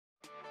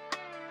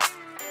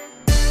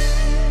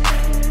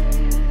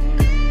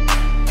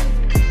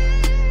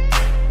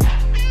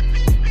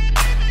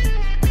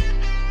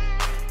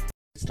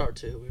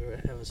too. We were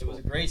having It was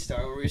a great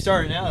start. We're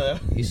starting now, though.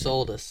 You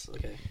sold us.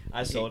 Okay.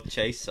 I sold.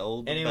 Chase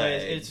sold.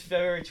 Anyways, it's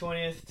February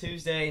 20th,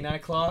 Tuesday, 9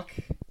 o'clock.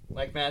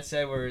 Like Matt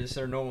said, this is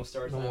our normal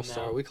start time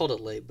now. We called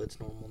it late, but it's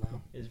normal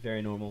now. It's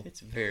very normal. It's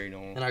very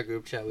normal. In our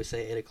group chat, we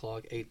say 8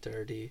 o'clock,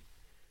 8:30.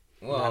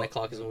 Well, 9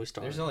 o'clock is when we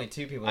start. There's only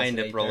 2 people. I end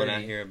up rolling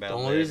out here about. The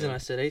only reason I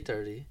said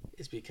 8:30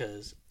 is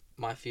because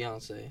my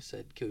fiance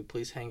said, "Can we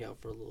please hang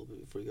out for a little bit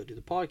before we go do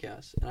the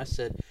podcast?" And I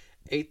said,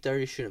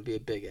 8:30 shouldn't be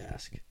a big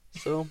ask.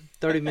 So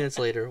 30 minutes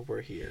later,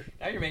 we're here.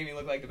 Now you're making me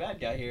look like the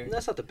bad guy here. And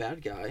that's not the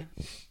bad guy.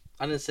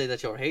 I didn't say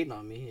that y'all were hating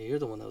on me. You're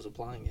the one that was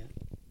applying it.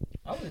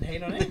 I wasn't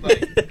hating on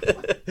anybody.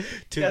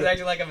 You guys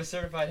acting like I'm a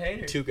certified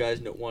hater. 2 guys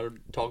don't want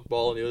to talk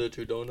ball, and the other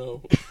 2 don't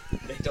know.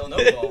 They don't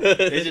know ball.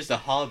 It's just a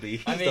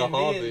hobby. I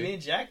mean, me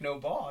and Jack know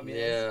ball. I mean,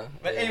 yeah.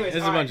 But anyways,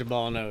 there's a bunch of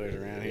ball knowers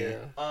around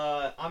here.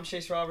 I'm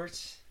Chase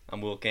Roberts.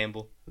 I'm Will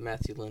Campbell.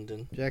 Matthew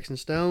Linden. Jackson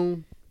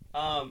Stone.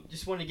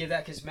 Just wanted to give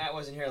that because Matt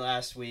wasn't here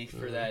last week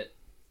for that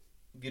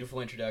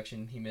beautiful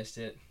introduction. He missed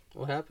it.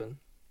 What happened?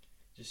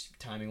 Just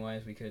timing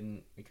wise, we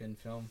couldn't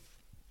film.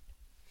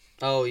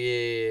 Oh yeah.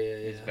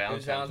 It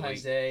was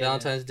Valentine's Day.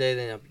 Valentine's Day.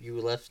 Then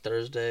you left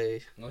Thursday.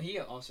 Well, he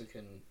also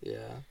couldn't.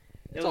 Yeah,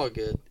 it's all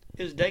good.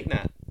 It was date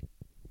night.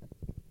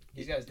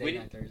 He's got his date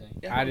night Thursday.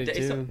 Yeah, I did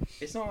too.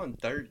 It's not on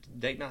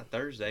date night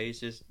Thursday.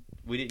 It's just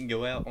we didn't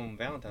go out on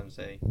Valentine's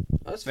Day.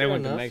 That's fair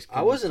enough.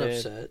 I wasn't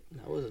upset.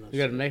 You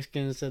got a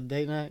Mexican that said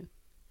date night?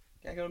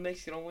 I go to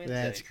Mexican on Wednesday.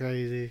 That's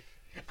crazy.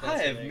 I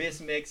have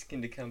missed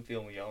Mexican to come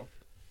film with y'all.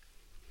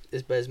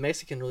 But is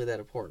Mexican really that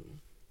important?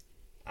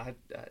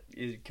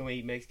 Can we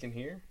eat Mexican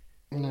here?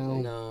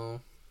 No.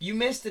 You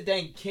missed the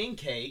dang king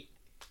cake.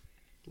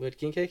 We had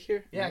king cake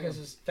here? Yeah, because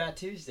it was Fat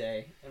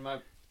Tuesday, and my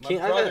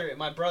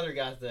brother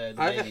got the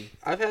baby.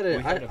 I've had a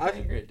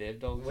banger at Dev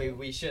Dogs.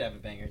 We should have a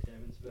banger at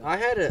Devon's. But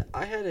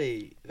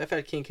I've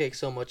had king cake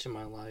so much in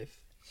my life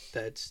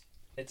that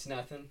it's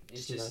nothing.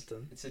 It's just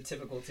nothing. It's a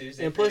typical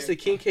Tuesday. And plus, the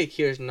king cake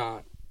here is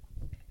not.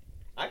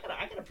 I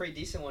got a pretty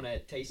decent one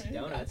at Tasty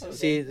Donuts.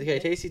 See, okay,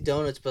 Tasty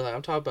Donuts, but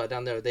I'm talking about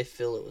down there. They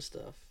fill it with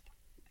stuff.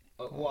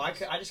 Well, I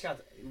just got.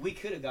 We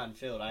could have gotten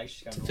filled. I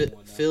just got a normal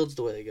one. Filled's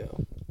the way to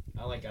go.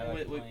 I like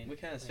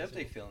what kind of stuff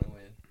they filling it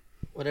with?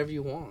 Whatever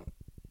you want.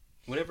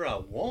 Whatever I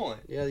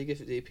want. Yeah,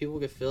 people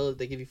get filled.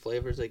 They give you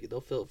flavors.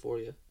 They'll fill it for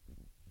you.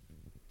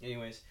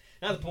 Anyways,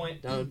 not the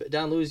point.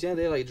 Down Louisiana,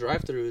 they have like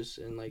drive-throughs,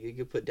 and like you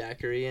could put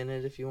daiquiri in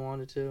it if you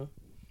wanted to.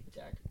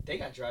 They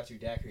got drive-through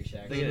daiquiri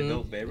shacks. They got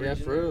adult beverage.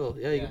 Yeah, for real.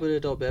 Yeah, you can put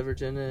adult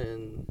beverage in it,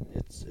 and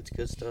it's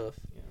good stuff.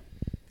 Yeah.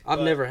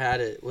 I've never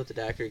had it with the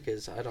daiquiri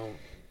because I don't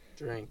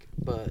drink,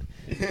 but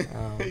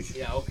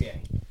yeah,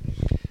 okay.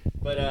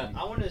 But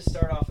I wanted to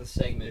start off a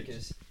segment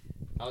because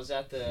I was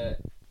at the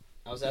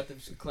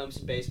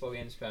Clemson baseball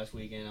game this past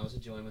weekend. I was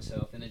enjoying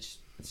myself, and the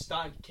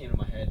thought came to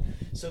my head.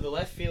 So the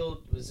left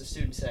field was the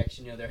student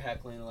section. They're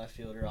heckling the left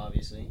fielder,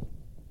 obviously.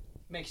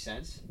 Makes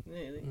sense.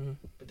 Mm-hmm.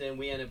 But then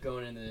we end up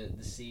going into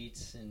the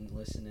seats and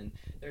listening.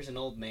 There's an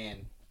old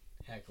man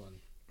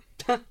heckling.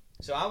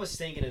 So I was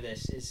thinking of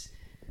this: is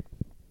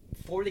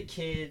for the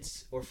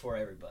kids or for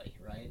everybody,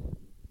 right?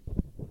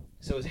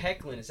 So is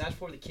heckling, is that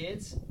for the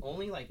kids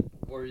only,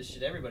 or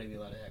should everybody be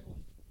allowed to heckle?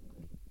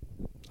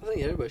 I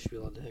think everybody should be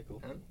allowed to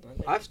heckle.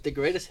 The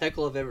greatest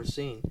heckle I've ever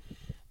seen.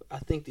 I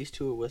think these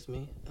two are with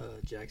me,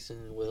 Jackson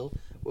and Will.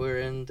 We're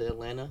in the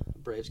Atlanta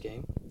Braves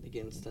game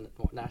against the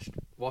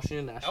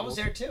Washington Nationals. I was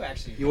there too,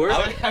 actually. You were?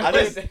 I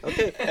was there.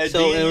 Okay.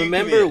 So and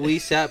remember, we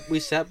sat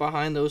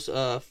behind those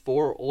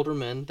 4 older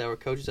men that were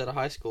coaches at a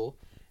high school,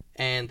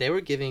 and they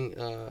were giving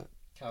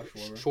Kyle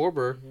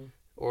Schwarber,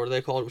 or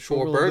they called him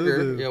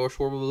Schwarberger, or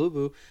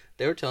Schwarber.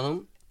 They were telling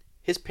him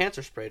his pants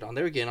are sprayed on.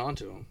 They were getting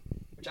onto him.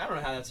 Which I don't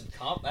know how that's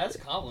a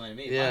compliment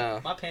to me.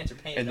 Yeah. My pants are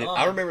painted and on.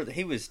 I remember that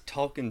he was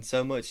talking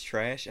so much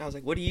trash. I was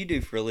like, "What do you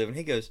do for a living?"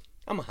 He goes,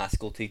 "I'm a high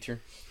school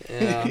teacher."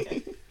 Yeah.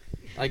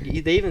 Like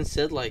they even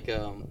said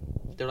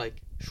they're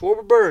like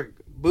Schwarberberg,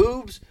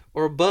 boobs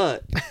or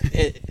butt.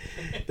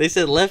 They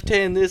said left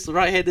hand this,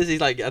 right hand this.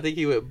 He's like, I think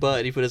he went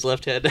butt. He put his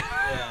left hand down.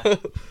 Yeah.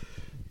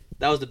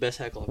 That was the best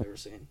heckle I've ever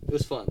seen. It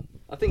was fun.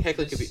 I think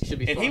heckling should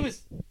be fun.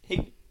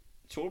 And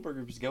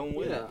Schwarberger was going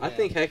with it. I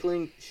think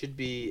heckling should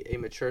be a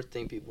mature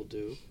thing people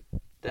do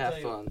to have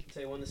fun. I'll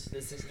tell you one,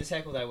 this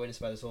heckle that I witnessed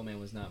by this old man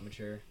was not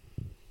mature.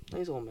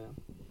 He's old man.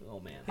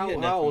 Old man.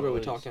 How old are we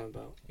talking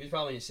about? He was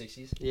probably in his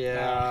 60s.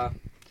 Yeah.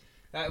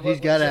 He's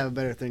got to have a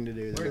better thing to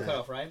do than we're that. cut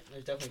off, right?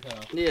 There's definitely cut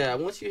off. Yeah,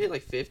 once you hit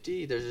like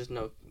 50, there's just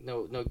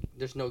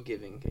there's no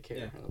giving a care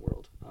in the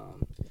world.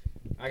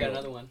 I got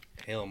another one.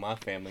 Hell, my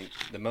family,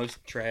 the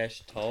most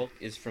trash talk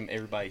is from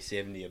everybody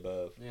 70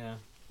 above. Yeah.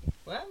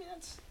 Well, I mean,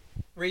 that's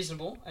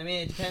reasonable. I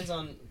mean, it depends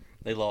on...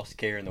 They lost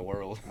care in the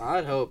world.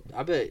 I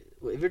bet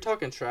if you're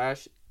talking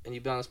trash and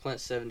you've been on this planet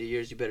 70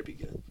 years, you better be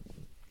good.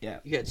 Yeah.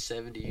 You had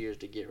 70 years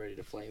to get ready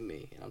to flame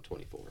me, and I'm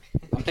 24.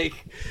 Like,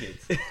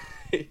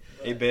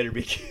 it better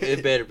be good.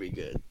 It better be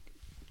good.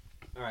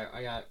 All right,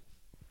 I got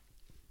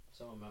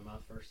some in my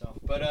mouth first off.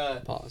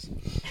 But, Pause.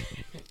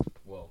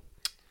 Whoa.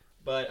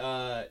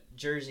 But,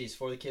 jerseys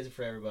for the kids and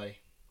for everybody.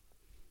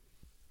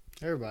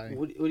 Everybody.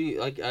 What do you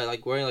like?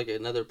 Like wearing like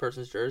another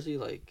person's jersey,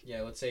 like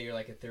Yeah, let's say you're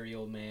like a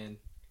 30-year-old man.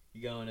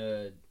 You're going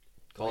to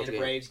college Atlanta game.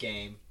 Braves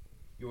game.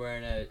 You're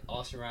wearing a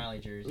Austin Riley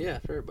jersey. Yeah,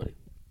 for everybody.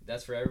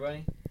 That's for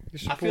everybody? You're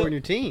supporting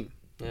your team.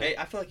 Yeah. Hey,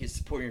 I feel like you're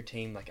supporting your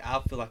team. Like I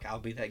feel like I'll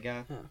be that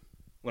guy Huh.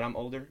 when I'm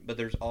older. But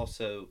there's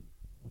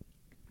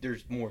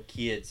more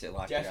kids that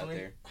like it out Definitely.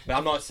 there. But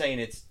I'm not saying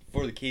it's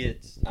for the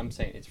kids. I'm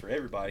saying it's for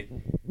everybody.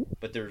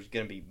 But there's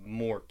gonna be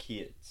more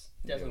kids.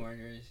 Definitely wearing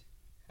jerseys.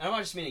 And I'm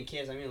not just meaning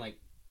kids. I mean like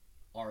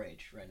our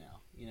age right now.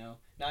 You know,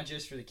 not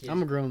just for the kids.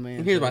 I'm a grown man.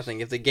 And here's my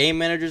thing: if the game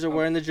managers are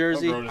wearing the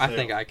jersey, grown as I hell.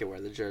 think I could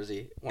wear the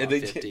jersey. If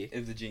 150.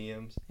 the GMs. You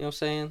know what I'm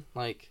saying?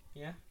 Like,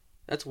 Yeah.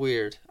 that's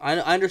weird. I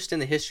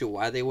understand the history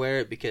why they wear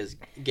it, because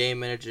game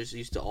managers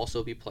used to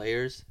also be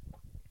players.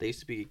 They used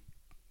to be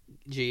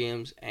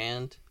GMs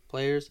and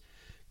players.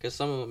 Because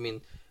some of them, I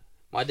mean,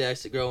 my dad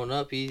used to growing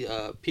up. He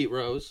Pete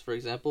Rose, for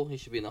example, he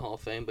should be in the Hall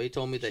of Fame. But he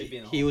told me that Should be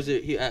in the he Hall was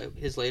of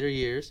his later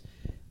years.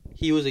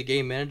 He was a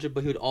game manager,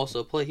 but he would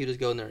also play. He would just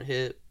go in there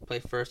and play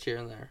first here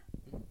and there,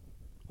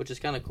 which is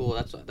kind of cool.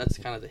 That's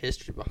kind of the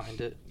history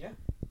behind it.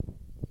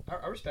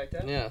 I respect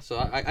that. Yeah, so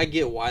I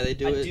get why they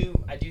do it.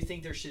 I do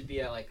think there should be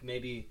a, like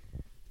maybe,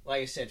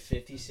 like I said,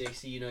 50,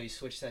 60. You know, you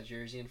switch that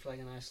jersey in for like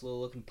a nice little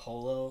looking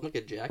polo. Like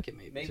a jacket,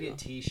 maybe Maybe too. a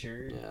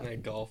T-shirt. Yeah.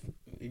 Like golf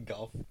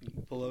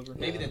pullover.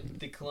 Maybe Yeah.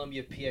 the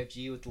Columbia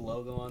PFG with the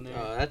logo on there.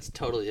 That's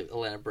totally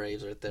Atlanta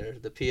Braves right there.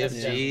 The PFG,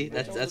 definitely-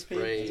 that's That's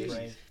Braves.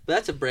 Braves. But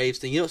that's a Braves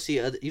thing. You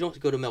don't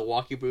go to a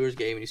Milwaukee Brewers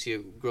game and you see a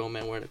grown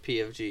man wearing a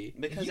PFG.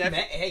 Because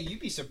Hey, you'd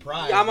be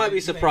surprised. Yeah, I might be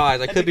You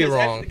surprised. I could be because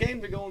wrong. After the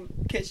game, they're going to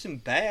catch some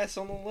bass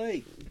on the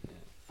lake.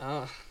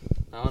 I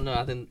don't know.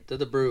 I think they're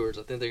the Brewers.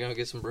 I think they're gonna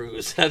get some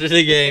brews after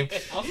the game.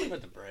 I'll think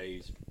about the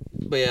Braves.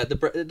 But yeah,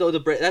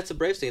 that's a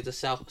Braves thing. It's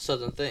a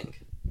southern thing.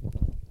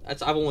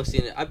 I've only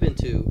seen it. I've been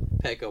to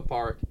Petco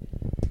Park.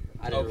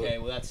 I didn't Okay, really-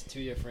 well that's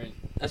two different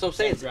that's what I'm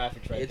saying.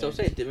 demographics right It's there. what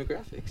I'm saying.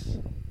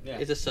 Demographics. Yeah.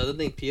 It's a southern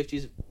thing.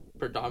 PFG's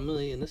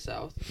predominantly in the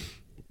south.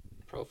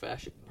 Pro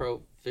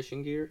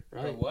fishing gear,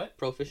 right? Pro what?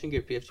 Pro fishing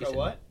gear. PFG. Pro said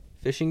what?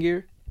 Fishing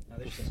gear. No,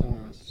 there's something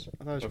else. Performance.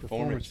 I thought it was Performance.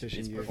 performance fishing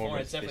It's gear.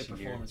 performance. It's definitely fishing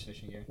gear. performance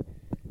fishing gear.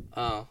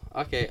 Oh,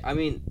 okay. I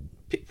mean,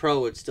 pro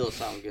would still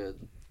sound good.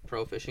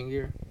 Pro fishing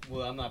gear,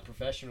 Well, I'm not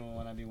professional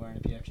when I be wearing a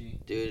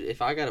PFG. dude.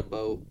 If I got a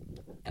boat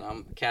and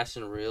I'm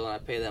casting a reel and I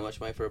pay that much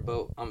money for a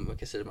boat, I'm gonna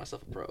consider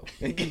myself a pro.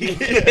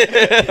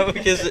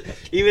 Because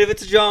even if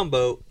it's a John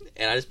boat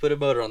and I just put a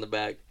motor on the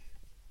back,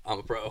 I'm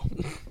a pro.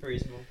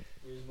 Reasonable.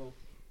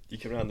 You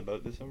coming on the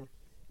boat this summer?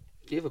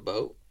 Do you have a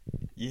boat?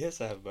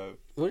 Yes, I have a boat.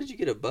 When did you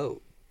get a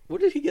boat? Where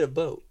did he get a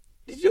boat?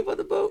 Did you know about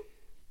the boat?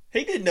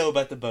 He didn't know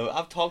about the boat.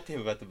 I've talked to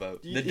him about the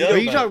boat. The Bro, duck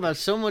you boat. talk about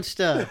so much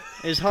stuff.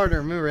 It's hard to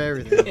remember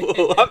everything.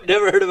 Whoa, I've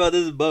never heard about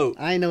this boat.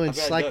 I ain't no I've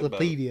got a duck boat.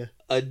 encyclopedia.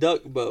 A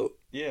duck boat.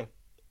 Yeah.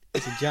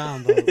 It's a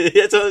John boat.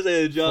 That's what I'm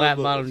saying. A John Flat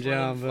boat. bottom It's one of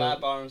John them boat.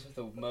 flat bottoms with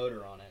a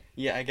motor on it.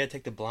 Yeah, I gotta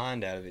take the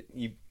blind out of it.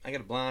 I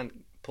got a blind,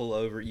 pull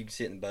over, you can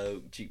sit in the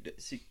boat,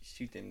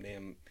 shoot them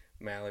damn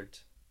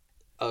mallards.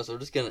 Oh, so we're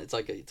just gonna. It's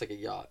like a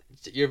yacht.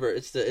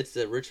 It's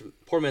the rich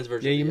poor man's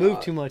version. Yeah, of you a move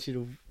yacht. too much,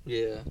 you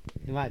Yeah.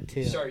 might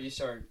You tip.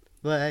 start.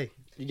 But hey,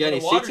 You got Well, any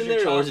the seats waters in are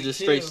there, or is it choppy, just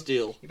straight too.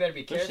 steel? You better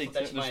be There's careful seats,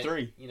 that you there's might,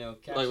 three.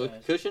 Like with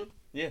capsize. cushion?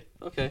 Yeah.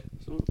 Okay.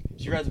 So,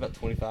 She rides about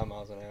 25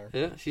 miles an hour.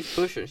 yeah, she's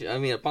pushing. I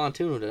mean, a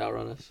pontoon would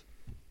outrun us.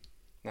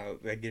 No,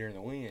 I get her in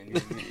the wind.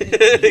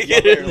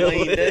 Get her in the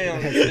lean wind.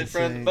 down, sit in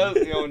front of the boat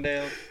going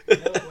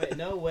down.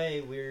 No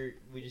way.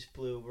 We just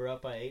blew. We're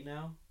up by 8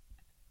 now.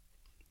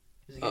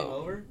 Is the game Oh.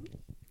 over?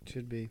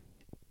 should be.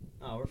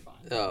 Oh, we're fine.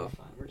 Oh. We're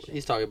fine. We're chill.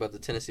 He's talking about the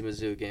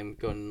Tennessee-Mizzou game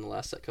going in the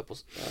last couple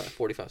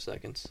 45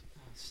 seconds.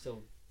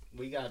 Still,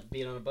 we got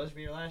beat on a buzzer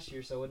beater last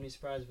year, so I wouldn't be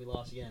surprised if we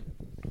lost again.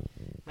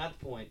 Not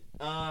the point.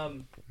 How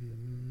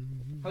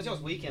was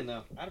y'all's weekend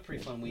though? I had a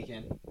pretty fun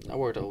weekend. I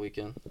worked all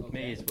weekend.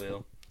 May as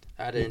well.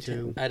 I had Me an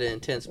too. I had an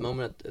intense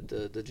moment at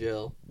the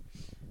jail.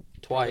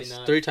 Twice,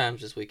 Probably not. 3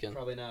 times this weekend.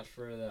 Probably not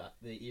for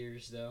the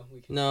ears though.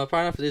 No,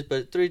 probably not for this,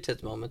 but 3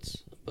 intense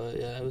moments. But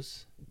yeah,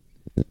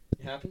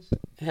 It happens.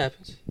 it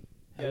happens.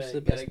 It was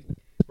the best. Gotta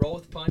roll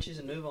with the punches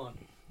and move on.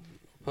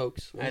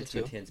 Pokes. I One had to some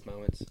two. intense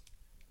moments.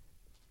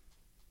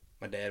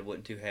 My dad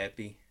wasn't too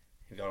happy.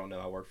 If y'all don't know,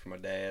 I work for my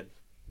dad.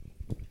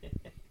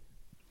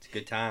 It's a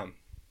good time.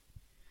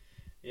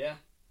 Yeah.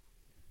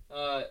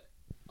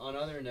 On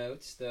other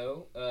notes,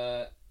 though,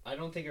 I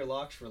don't think our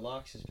locks were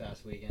locks this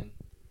past weekend.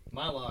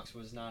 My locks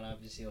was not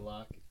obviously a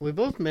lock. We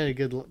both made a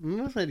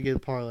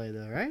good parlay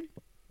though, right?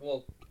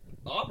 Well,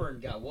 Auburn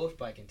got wolfed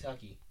by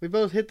Kentucky. We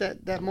both hit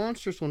that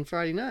monstrous one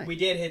Friday night. We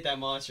did hit that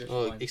monstrous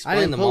Oh, one. I explain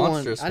didn't the put one.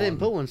 monstrous I didn't one.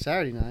 put one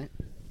Saturday night.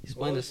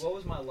 Explain this. What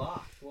was my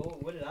lock?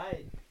 What did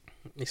I?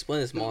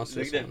 Explain this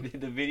monstrous Look one.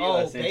 at the video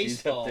I Oh, sent you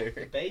baseball. up there.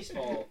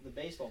 The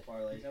baseball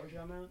parlay. Is that what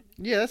you're talking about?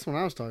 Yeah, that's what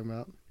I was talking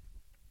about.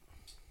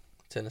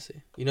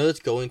 Tennessee. You know that's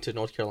going to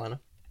North Carolina.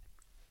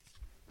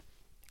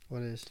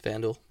 What is?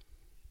 FanDuel.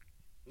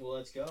 Well,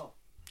 let's go.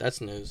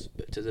 That's news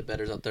to the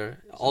bettors out there.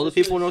 So All the this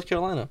people in was- North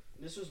Carolina.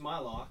 This was my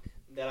lock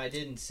that I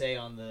didn't say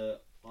on the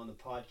on the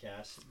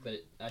podcast, but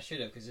I should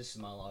have because this is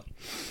my lock.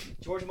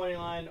 Georgia money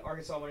line,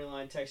 Arkansas money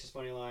line, Texas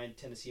money line,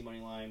 Tennessee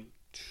money line,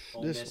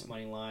 Ole Miss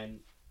money line,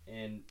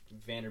 and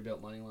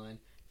Vanderbilt money line.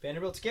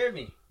 Vanderbilt scared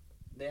me.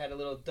 They had a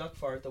little duck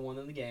fart that won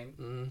them the game.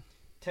 Mm.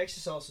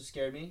 Texas also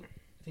scared me.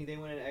 I think they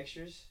went in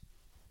extras.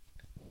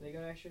 Did they go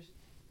to extras?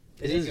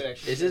 They Is did this, go to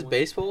extras. is They this won.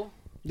 baseball?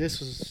 This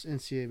was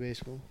NCAA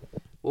baseball.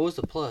 What was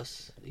the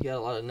plus? You got a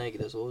lot of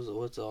negatives.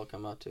 What's it all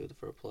come out to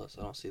for a plus?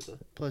 I don't see the.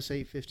 Plus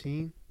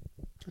 815.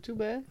 Not too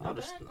bad. Not I'll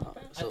just- bad, not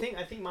bad. so-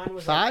 I think mine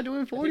was 5 to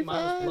win I think mine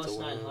 45. was That's a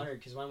plus win. 900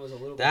 because mine was a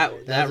little bit That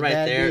better. that was a right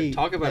bad there. beat.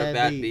 Talk about a Bad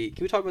bad beat. beat.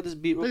 Can we talk about this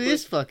beat real Look at quick?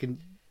 this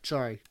fucking.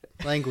 Sorry.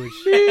 Language.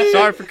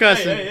 Sorry for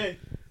cussing. Hey.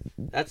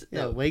 That's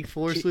Yeah, no. Wake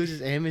Forest Can-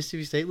 loses and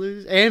Mississippi State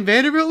loses and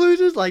Vanderbilt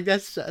loses. Like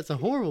that's a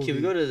horrible. Can we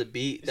beat. go to the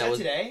beat Is that was?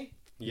 today?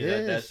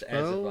 Yeah, that's Yes,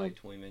 as of bro. like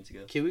 20 minutes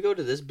ago. Can we go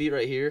to this beat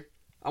right here?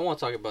 I want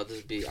to talk about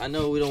this beat. I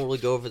know we don't really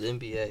go over the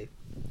NBA,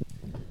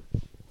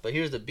 but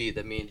here's the beat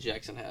that me and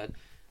Jackson had.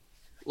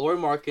 Lauri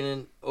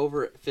Markkinen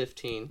over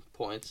 15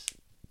 points.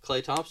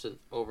 Klay Thompson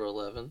over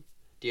 11.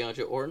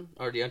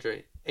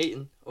 DeAndre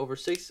Ayton over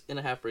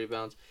 6.5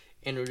 rebounds.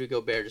 And Rudy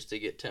Gobert just to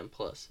get 10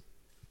 plus.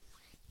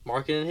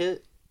 Markkinen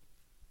hit.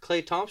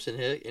 Klay Thompson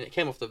hit, and it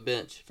came off the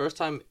bench. First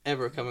time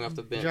ever coming off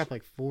the He bench. dropped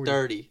like 40.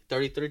 30,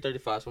 33,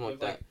 35, something like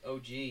that.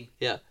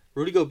 OG.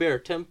 Rudy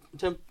Gobert, 10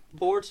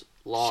 boards,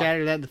 lost.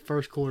 Shattered that in the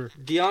first quarter.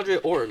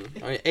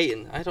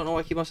 Ayton. I don't know why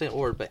I keep on saying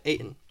Orton, but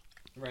Ayton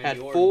Randy had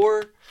Orton.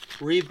 4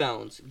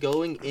 rebounds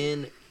going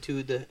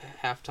into the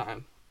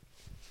halftime.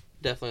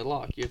 Definitely a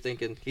lock. You're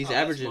thinking he's Oh,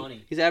 that's averaging.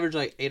 money. He's averaging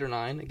like 8 or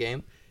 9 a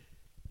game.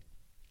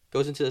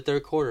 Goes into the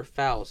third quarter,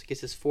 fouls,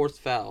 gets his 4th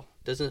foul.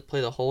 Doesn't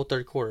play the whole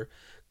third quarter.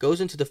 Goes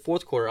into the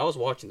fourth quarter. I was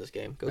watching this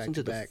game. Goes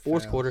into the Back-to-back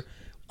fourth fouls. quarter.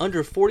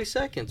 Under 40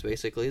 seconds,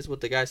 basically, is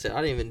what the guy said. I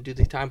didn't even do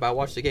the time, but I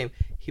watched the game.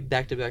 He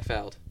back-to-back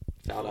fouled.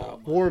 Fouled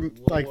out. Or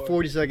like Lord.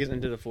 40 seconds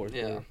into the fourth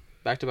Yeah. quarter.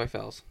 Back-to-back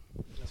fouls.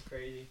 That's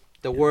crazy.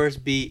 The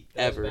worst beat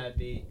That was a ever. bad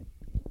beat.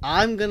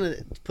 I'm gonna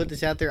put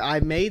this out there. I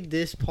made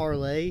this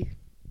parlay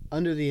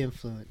under the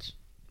influence.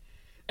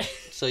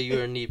 So you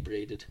were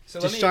inebriated. So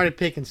Just started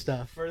picking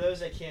stuff. For those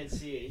that can't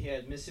see it, he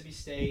had Mississippi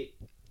State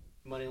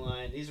money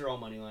line. These are all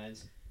money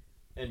lines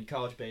in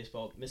college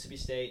baseball. Mississippi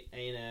State,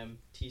 A&M,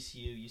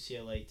 TCU,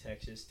 UCLA,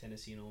 Texas,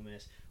 Tennessee, and Ole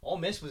Miss. Ole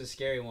Miss was a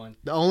scary one.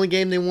 The only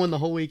game they won the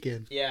whole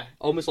weekend. Yeah,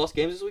 Ole Miss lost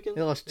games this weekend?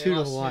 They lost they 2 to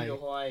lost Hawaii. 2 to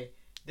Hawaii.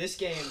 This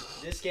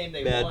game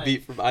they Bad won.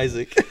 beat from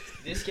Isaac.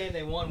 This game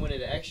they won went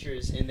into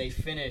extras, and they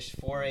finished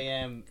 4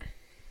 a.m.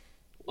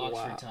 Oxford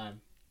Wow.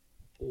 time.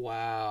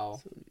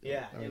 Wow.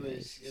 Yeah, Oh, it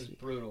was nice.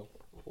 brutal.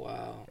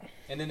 Wow.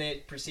 And then they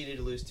proceeded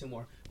to lose 2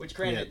 more. Which, Yeah,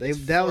 granted, they,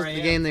 it's that was 4 the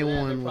a.m. game they for them.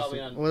 won. They're was probably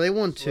the- on well, they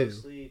won slow 2.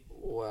 sleep.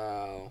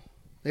 Wow.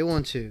 They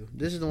won 2.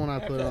 This is the one I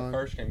After put that on.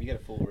 first game, you got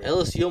a full rest.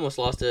 LSU almost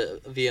lost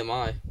to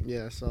VMI.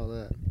 Yeah, I saw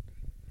that.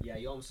 Yeah,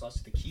 you almost lost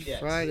to the Key Dets.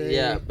 Friday.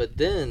 Yeah, but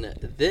then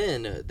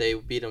they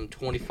beat them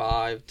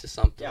 25 to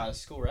something. Yeah, a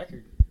school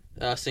record.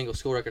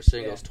 School record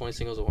singles, Yeah. 20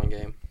 singles in one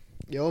game.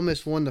 The Ole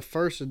Miss won the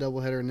first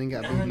doubleheader and then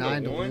got beat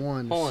 9 to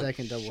 1 the Hold on.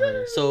 second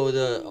doubleheader. So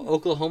the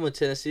Oklahoma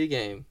Tennessee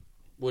game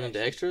went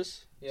into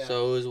extras. Yeah.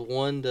 So it was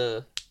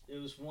 1-. It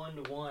was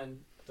 1-1,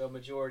 the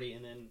majority,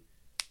 and then,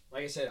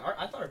 like I said,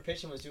 I thought our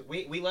pitching was.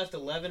 We left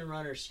 11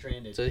 runners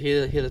stranded. So he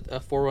hit a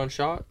 4-run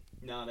shot.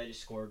 No, they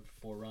just scored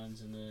 4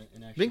 runs in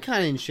extra. Been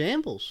kind of in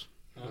shambles.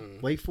 Huh?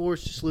 Wake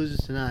Forest just loses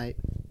tonight.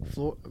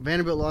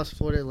 Vanderbilt lost to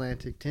Florida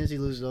Atlantic. Tennessee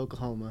loses to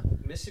Oklahoma.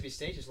 Mississippi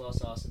State just lost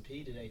to Austin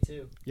Peay today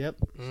too. Yep.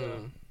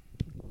 Mm.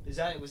 Was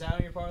that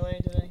on your parlay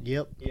today?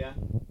 Yep. Yeah,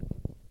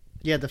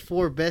 Yeah, the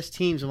 4 best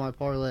teams in my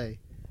parlay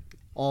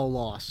all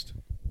lost.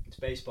 it's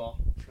baseball.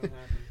 It's gonna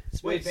happen.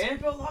 It's Wait, bas-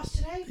 Vanderbilt lost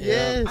today? Yeah.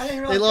 Yes. I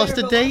didn't They realize lost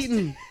to Vanderbilt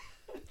Dayton.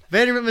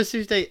 Vanderbilt,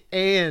 Mississippi State,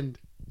 and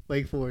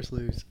Wake Forest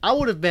lose. I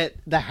would have bet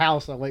the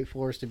house on Wake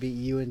Forest to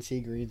beat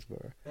UNC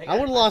Greensboro. I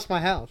would have lost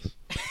my house.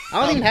 I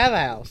don't even have a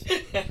house.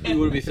 We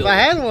wouldn't be If filming. I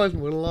had one,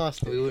 would have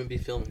lost We it. wouldn't be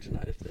filming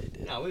tonight if they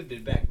did. No, we've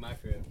been back in my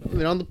crib. We've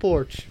been on the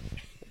porch.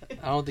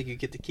 I don't think you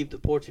get to keep the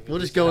porch. If you We'll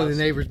lose just go in house.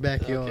 the neighbor's Okay,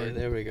 backyard.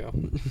 there we go.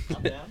 I'm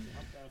down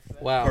for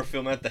that. Wow. Or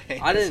film at the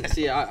hands. I didn't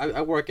see.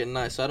 I work at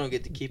night, so I don't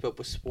get to keep up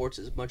with sports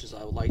as much as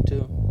I would like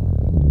to.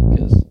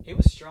 Because He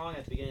was strong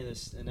at the beginning of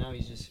this, and now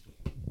he's just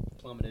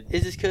plummeted.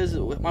 it's just because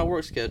with my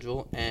work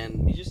schedule,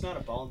 and He's just not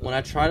a ball. when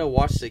I try to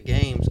watch the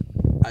games,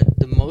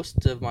 the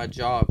most of my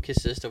job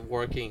consists of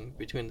working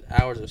between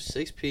the hours of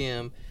 6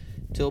 p.m.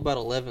 till about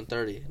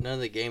 11:30. None of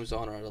the games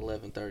on are at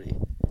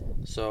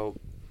 11:30. So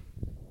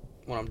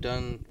when I'm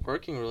done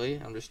working, really,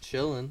 I'm just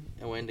chilling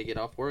and waiting to get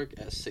off work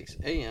at 6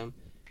 a.m.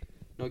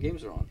 No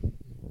games are on.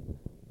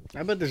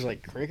 I bet there's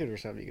like cricket or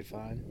something you could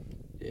find.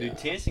 Yeah. Dude,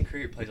 tennis and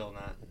cricket plays all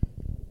night.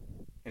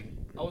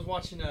 I was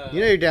watching. You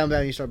know you're down bad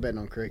when you start betting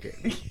on cricket.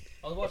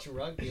 I was watching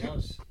rugby.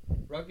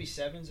 Rugby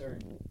sevens are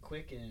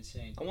quick and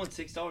insane. I won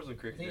 $6 on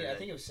cricket. I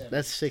think it was 7.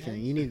 That's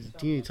sickening. You need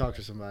to talk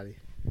to somebody.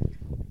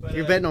 But, If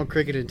you're betting on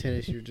cricket and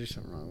tennis, you're doing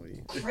something wrong with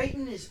you.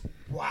 Creighton is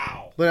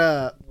wow.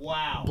 But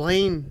Wow.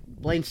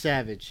 Blaine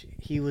Savage,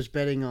 he was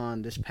betting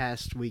on this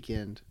past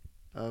weekend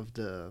of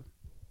the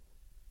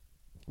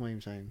what am I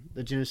saying?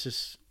 The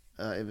Genesis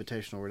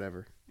Invitational or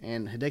whatever.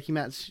 And Hideki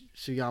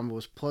Matsuyama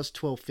was plus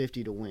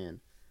 1250 to win.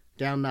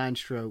 Down 9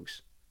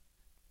 strokes.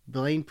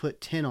 Blaine put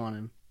 10 on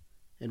him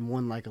and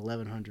won like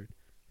 1100.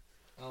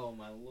 Oh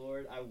my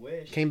lord! I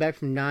wish. Came back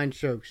from 9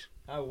 strokes.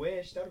 I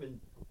wish that would have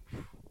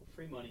been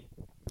free money.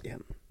 Yeah.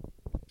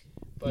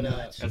 But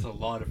Nuts. That's a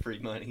lot of free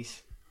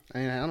monies. I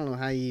don't know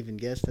how you even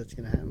guessed that's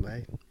gonna happen, but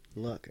hey,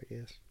 luck, I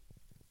guess.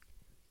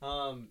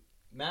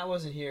 Matt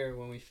wasn't here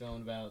when we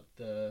filmed about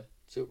the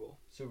Super Bowl.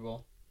 Super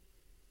Bowl.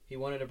 He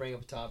wanted to bring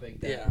up a topic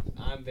that Yeah.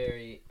 I'm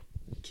very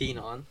Keen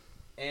on.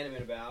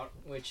 animate about,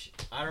 which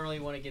I don't really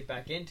want to get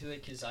back into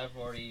it because I've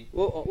already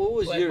What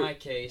was pled your? my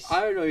case.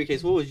 I don't know your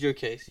case. What was your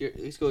case?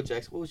 Let's go,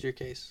 Jackson. What was your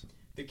case?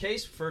 The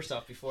case, first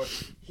off, before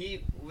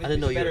he I didn't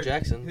know you were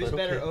Jackson. Who's but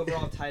better okay.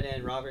 overall tight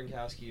end, Robert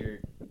Gronkowski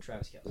or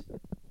Travis Kelce?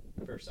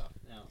 First off,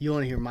 now You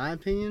want to hear my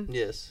opinion?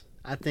 Yes.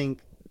 I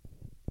think,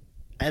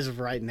 as of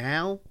right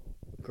now,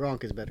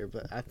 Gronk is better,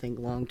 but I think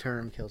long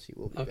term, Kelsey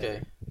will be Okay.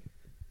 better.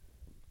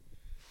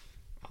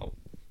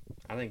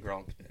 I think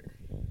Gronk's better.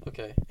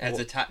 Okay. As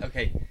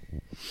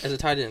a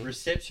tight end.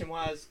 reception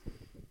wise,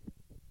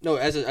 No,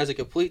 as a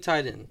complete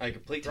tight end. like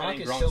complete Gronk tight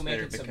end, is Gronk's still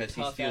better making some because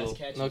he's tough still, ass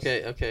catches.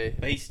 Okay.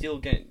 but he's still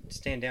gonna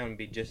stand down and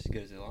be just as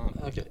good as the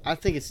lineman. Okay. I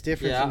think it's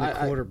different Yeah, from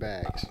the I-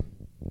 quarterbacks.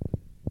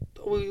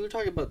 We were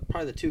talking about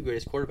probably the 2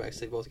 greatest quarterbacks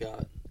they both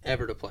got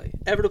ever to play.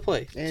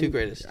 And 2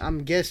 greatest.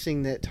 I'm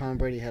guessing that Tom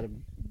Brady had a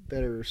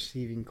better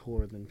receiving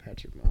core than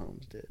Patrick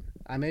Mahomes did.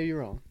 I may be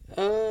wrong.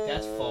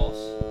 That's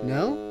false.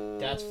 No?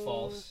 That's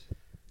false.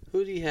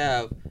 Who do you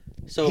have?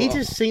 So He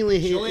just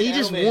Julian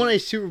just Edelman. won a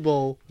Super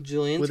Bowl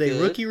Julian's with a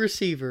good. rookie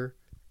receiver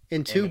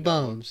and 2 McDonald.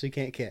 bums who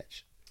can't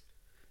catch.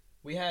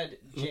 We had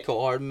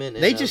Cole Hardman.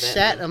 And, They just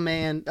sat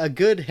Vantman. a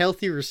good,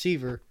 healthy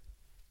receiver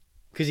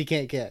because he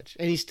can't catch,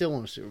 and he still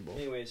won a Super Bowl.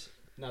 Anyways,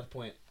 not the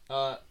point.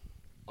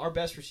 Our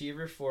best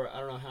receiver for I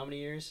don't know how many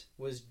years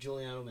was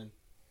Julian Edelman.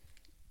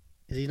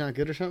 Is he not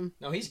good or something?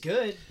 No, he's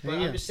good, but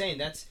Yeah. I'm just saying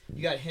that's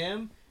you got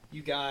him,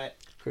 you got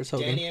Chris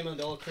Hogan. Danny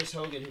Amendola, Chris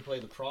Hogan who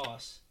played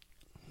lacrosse.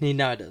 He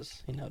now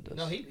does.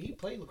 No, he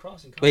played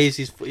lacrosse in But college.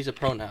 he's a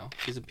pro now.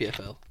 He's a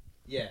PFL.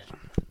 Yeah,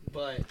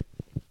 but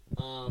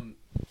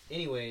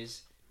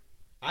anyways,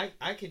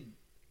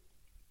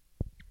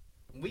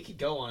 we could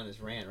go on in this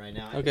rant right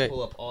now. I Okay. could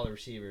pull up all the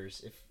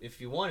receivers if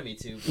you wanted me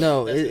to. but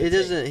No, that's it gonna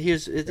doesn't.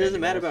 It Randy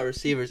doesn't matter Moss. about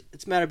receivers.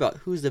 It's matter about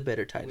who's the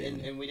better take- tight we didn't-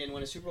 end. and we didn't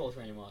win a Super Bowl with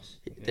Randy Moss.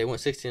 They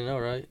went 16-0,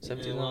 right? And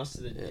 17-0. lost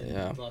to the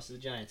Yeah. lost to the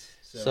Giants.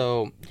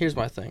 So here's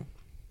my thing.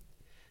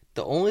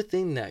 The only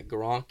thing that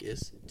Gronk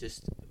is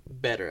just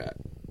better at,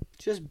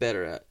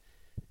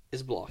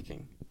 is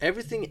blocking.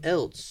 Everything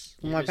else,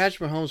 Well, my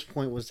Patrick Mahomes'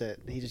 point was that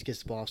he just gets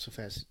the ball so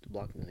fast the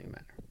blocking doesn't even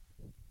matter.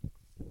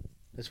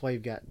 That's why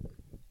you've got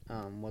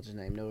what's his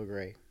name, Noah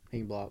Gray. He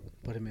can block.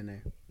 Put him in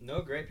there.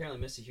 Noah Gray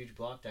apparently missed a huge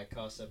block that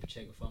cost a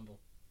Pacheco fumble.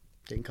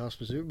 Didn't cost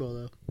him a Super Bowl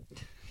though.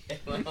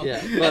 Well,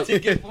 Yeah, that's a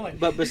good point.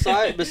 but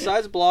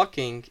besides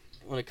blocking,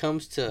 when it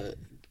comes to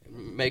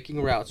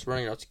making routes,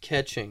 running routes,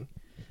 catching,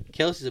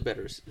 Kelsey's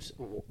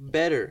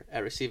better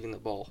at receiving the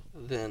ball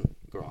than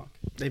Gronk.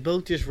 They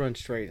both just run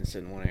straight and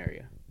sit in one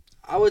area.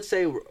 I would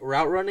say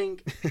route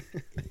running.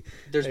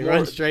 There's They more.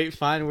 run straight,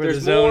 find where the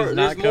There's zone more. is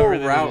not There's more covered.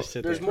 and they route. just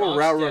sit There's there. more Gronk's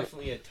route run.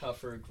 definitely a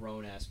tougher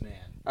grown ass man.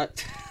 I,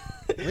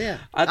 Well, yeah,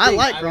 I I think-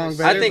 like I Gronk was-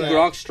 better. I think but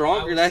Gronk's I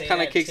stronger. would That say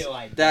kind of that kicks. till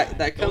I die.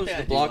 That comes Don't to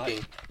I do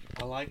blocking.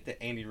 I like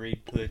that Andy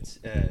Reid puts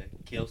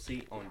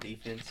Kelsey on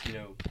defense. You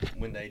know,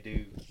 when they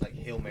do like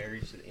Hail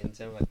Marys to the end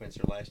zone, like when it's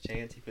their last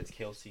chance, he puts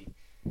Kelsey.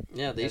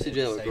 Yeah, they used to Yeah,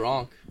 do that with safety.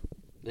 Gronk.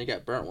 They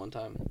got burnt one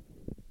time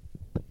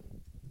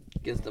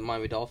against the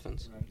Miami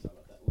Dolphins. We're not gonna talk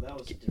about that. Well, that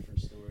was a different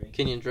story.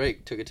 Kenyon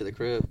Drake took it to the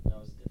crib. That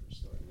was a different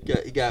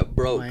story. He got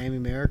broke. Miami We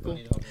Miracle. don't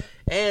need to talk about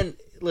that. And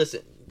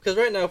listen, because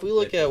right now, if we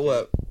look Yeah, at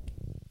what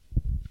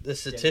the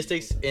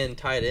statistics in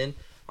tight end,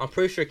 I'm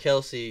pretty sure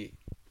Kelsey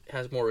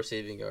has more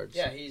receiving yards.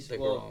 Yeah, he's than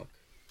well,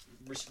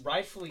 Gronk.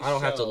 rightfully. I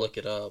don't have to so. look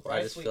it up.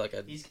 I just Rightfully- feel like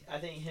I. He's. I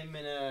think him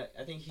and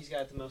I think he's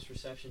got the most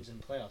receptions in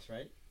playoffs,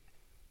 right?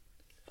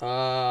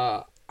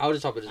 I would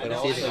just talk about I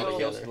just know, receiving I know.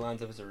 altogether. Kelsey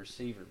lines up as a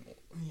receiver more.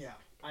 Yeah.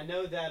 I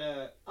know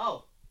that.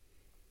 Oh.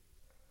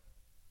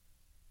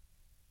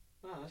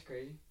 Wow, that's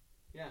crazy.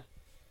 Is that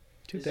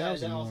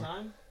 2,000 all more.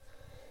 time?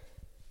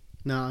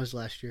 No, it was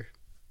last year.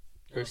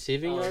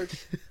 Receiving Oh.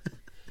 yards.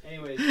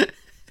 Anyways,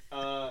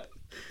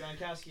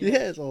 Gronkowski Yeah,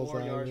 has it's all more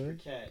time, yards per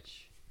right?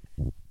 catch,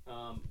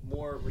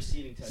 more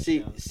receiving See,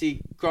 touchdowns,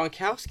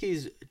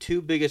 Gronkowski's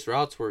 2 biggest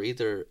routes were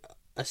either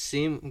a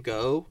seam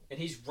go and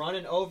he's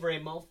running over a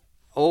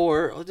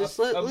or A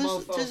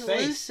mofo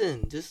face.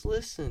 Just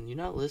listen. You're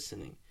not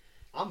listening.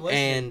 I'm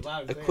listening And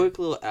loud and a clear. quick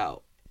little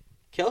out.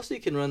 Kelsey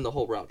can run the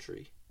whole route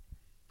tree.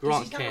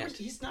 Gronk he's not can't.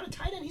 he's not a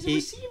tight end. He's He- a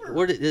receiver.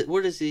 What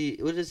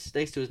is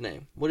next to his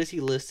name? What is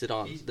he listed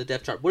on He's- the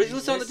depth chart? What is he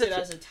He's listed on the listed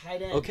depth as chart? a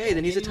tight end. Okay, Don't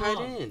then he's get a me tight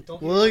wrong. end. Don't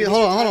get Well, me look, wrong.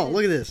 hold He's a on, hold tight on. end.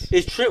 Look at this.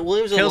 Is Trent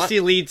Williams Kelsey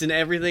leads in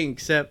everything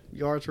except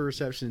yards per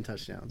reception and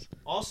touchdowns.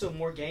 Also,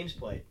 more games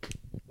played.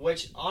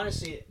 Which,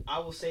 honestly, I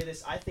will say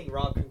this. I think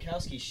Rob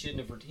Gronkowski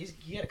shouldn't have...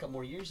 He had a couple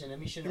more years in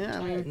him. He shouldn't have Yeah,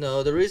 I retired. mean-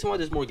 No, the reason why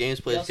there's more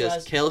games played is also because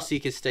has- Kelsey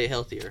can stay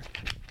healthier.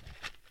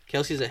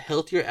 Kelsey's a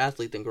healthier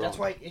athlete than Gronk. That's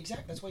why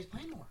he's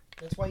playing more.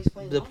 That's why he's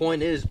playing. The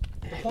point is,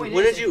 point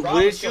wouldn't is, you if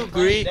Robinson's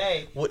agree?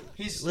 playing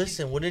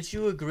today, Wouldn't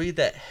you agree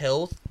that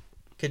health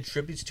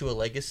contributes to a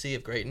legacy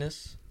of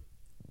greatness?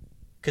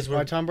 Because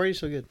Why Tom Brady's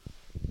so good?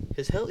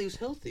 he was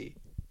healthy.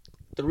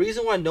 The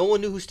reason why no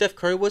one knew who Steph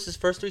Curry was his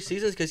first 3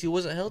 seasons is because he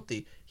wasn't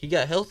healthy. He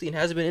got healthy and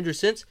hasn't been injured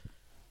since.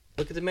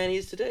 Look at the man he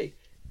is today.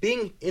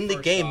 Being in the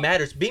game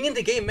matters. Being in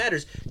the game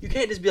matters. You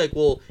can't just be like,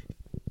 well,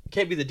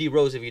 can't be the D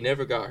Rose if he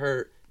never got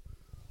hurt.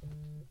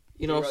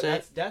 You know what I'm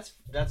saying?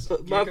 That's.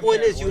 But my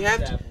point is, you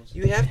have to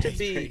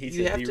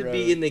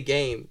be in the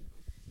game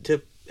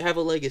to have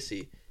a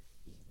legacy,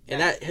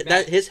 and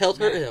that his health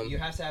hurt him. You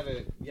have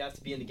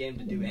to be in the game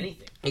to do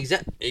anything.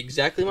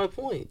 Exactly my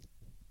point.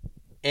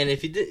 And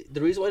if he did,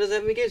 the reason why he doesn't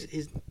have any games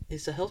is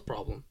it's a health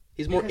problem.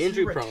 He's more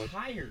injury prone.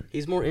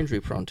 He's more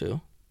injury prone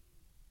too.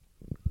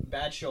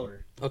 Bad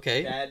shoulder.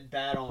 Okay.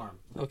 Bad arm.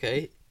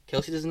 Okay.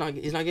 Kelsey he's not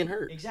getting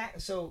hurt. Exactly.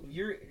 So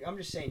I'm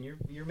just saying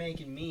you're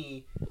making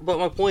me. But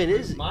my point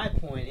is,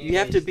 you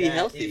have to be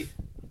healthy.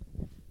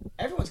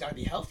 Everyone's got to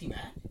be healthy,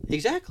 Matt.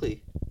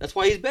 Exactly. That's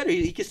why he's better.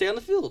 He can stay on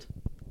the field.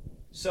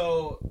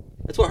 So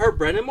that's what hurt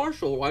Brandon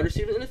Marshall, wide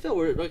receiver in the NFL.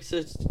 We're like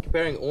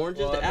comparing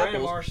oranges to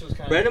apples.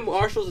 Brandon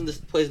Marshall's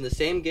plays in the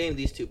same game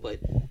these two played.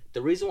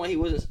 The reason why he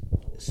wasn't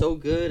so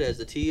good as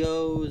the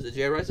T.O.s, the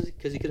J. Rice, is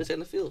because he couldn't stay on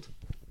the field.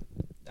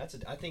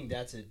 I think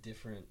that's a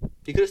different.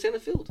 He couldn't stay on the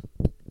field.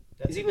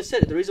 He's even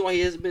said it. The reason why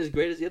he hasn't been as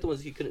great as the other ones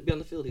is he couldn't be on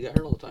the field. He got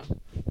hurt all the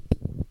time.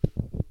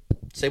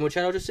 Same with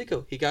Chad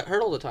Ochocinco. He got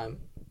hurt all the time.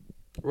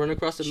 Running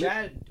across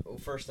the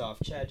first off,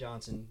 Chad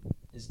Johnson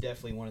is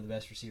definitely one of the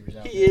best receivers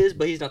out there. He is,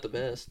 but he's not the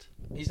best.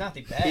 He's not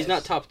the best. He's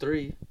not top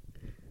 3.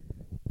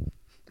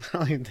 I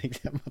don't even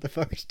think that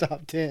motherfucker's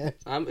top 10.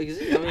 I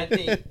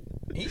think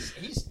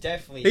he's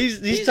definitely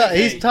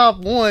he's top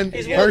 1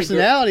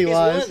 personality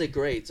wise. He's one of the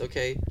greats,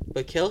 okay?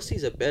 But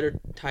Kelsey's a better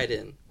tight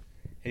end.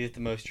 He's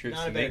the most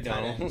trips to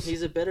McDonald's.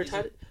 He's a better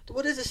tight end.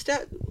 What is his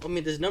stat? I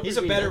mean, there's numbers.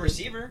 He's a better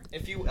receiver.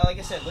 If you like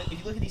I said, if you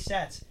look at these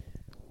stats,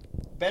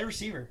 better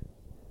receiver.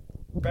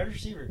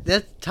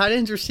 That tight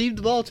ends receive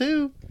the ball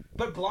too.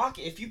 But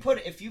if you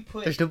put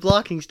there's no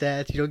blocking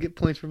stats. You don't get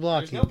points for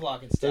blocking. There's no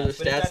blocking stats. There's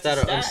stats that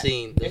are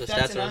unseen. If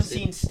that's an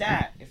unseen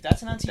stat,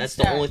 that's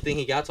the only thing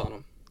he got on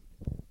him.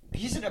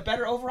 He's a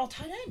better overall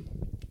tight end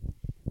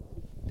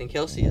than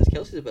Kelsey is.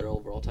 Kelsey's a better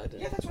overall tight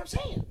end. Yeah, that's what I'm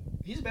saying.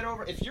 He's a better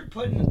over. If you're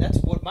putting, that's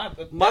what my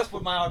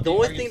the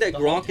only thing that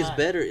Gronk is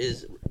better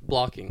is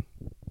blocking,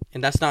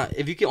 and that's not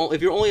if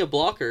you're only a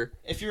blocker.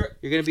 If you're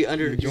gonna be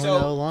under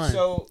line.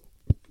 So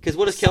because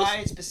what is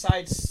Kelsey?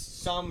 Besides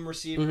some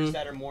receivers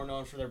that are more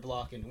known for their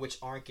blocking, which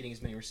aren't getting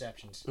as many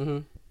receptions.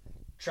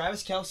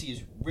 Travis Kelce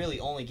is really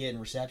only getting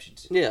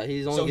receptions. Yeah,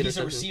 he's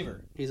a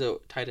receiver. He's a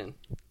tight end.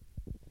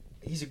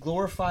 He's a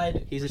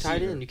glorified. He's receiver. a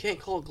tight end. You can't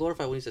call it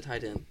glorified when he's a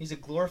tight end. He's a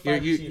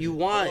glorified. Receiver.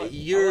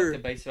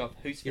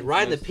 You're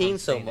riding the peen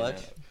so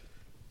much.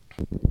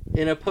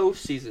 In a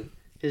postseason,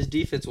 his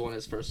defense won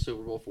his first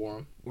Super Bowl for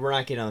him. We're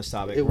not getting on this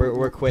topic.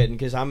 We're quitting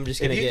because I'm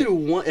just gonna. If you threw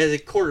one as a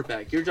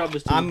quarterback, your job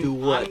is to do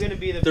what? I'm gonna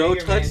be the throw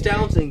bigger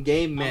touchdowns man and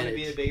game manage. I'm gonna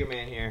be the bigger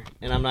man here,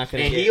 and I'm not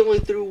gonna. And he only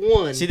threw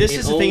one. See, this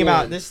is the thing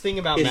about his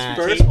Matt.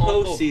 His first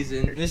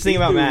postseason. This thing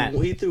about Matt.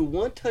 He threw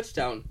one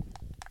touchdown.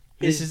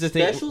 This is the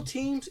thing. Special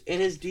teams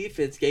and his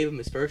defense gave him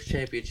his first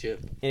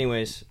championship.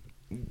 Anyways,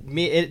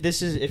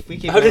 if we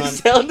keep I'm going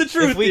just telling the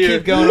truth If we here.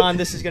 keep going on,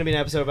 this is going to be an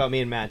episode about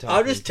me and Matt talking.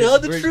 I'm just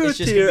telling the truth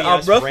here.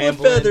 I'm ruffling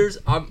feathers.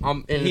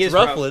 And it's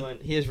ruffling.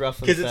 He is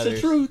ruffling because feathers.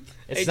 It's the truth.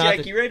 Hey,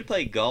 Jack, you ready to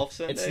play golf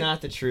Sunday? It's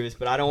not the truth,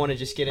 but I don't want to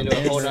just get into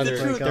a whole other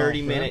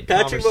 30-minute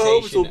Patrick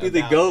Mahomes will be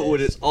the GOAT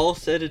when it's all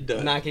said and done.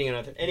 I'm not getting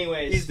another.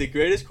 Anyways. He's the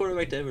greatest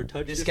quarterback to ever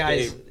touch this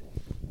game.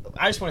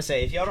 I just want to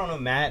say, if y'all don't know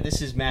Matt,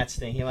 this is Matt's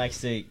thing. He likes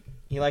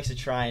to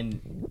try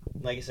and,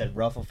 like I said,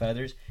 ruffle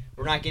feathers.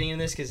 We're not getting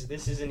into this because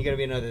this isn't going to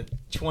be another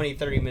 20,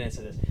 30 minutes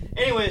of this.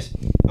 Anyways,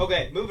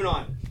 okay, moving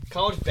on.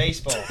 College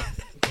baseball.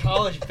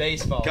 I'm going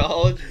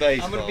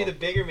to be the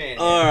bigger man.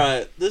 All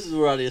right, this is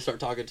where I need to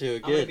start talking to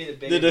again. I'm going to be the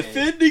bigger man. The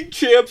defending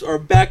champs are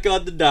back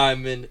on the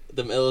diamond,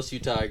 them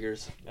LSU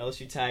Tigers.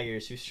 LSU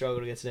Tigers, who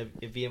struggled against a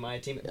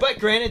VMI team. But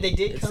granted, they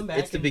did come back.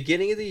 It's the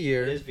beginning of the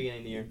year. It is the beginning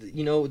of the year.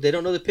 You know, they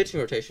don't know the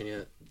pitching rotation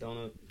yet. Don't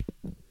know.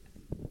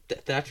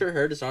 Thatcher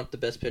Hurd is not the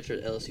best pitcher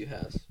that LSU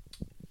has.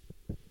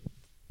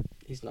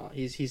 He's not.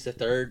 He's the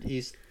third.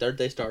 He's third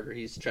day starter.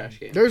 He's trash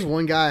game. There's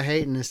one guy I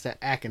hate, and it's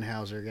that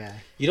Ackenhauser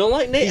guy. You don't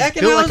like Nate Ackenhauser?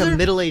 He's built like a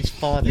middle-aged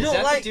father. You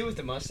don't like to do with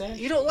the mustache?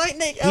 You don't like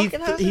Nate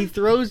Ackenhauser? He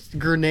throws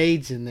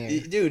grenades in there.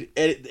 Dude,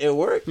 it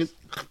works.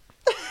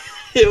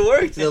 It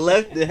works.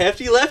 The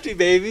hefty lefty,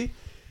 baby.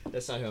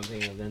 That's not who I'm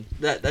thinking of then.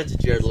 That's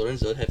Jared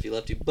Lorenzo, hefty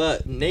lefty.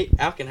 But Nate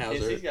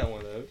Ackenhauser. He's got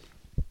one of those.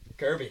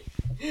 Kirby.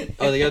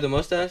 Oh, they got the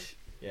mustache?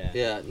 Yeah.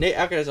 Yeah. Nate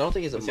Ackenhauser, I don't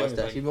think he's a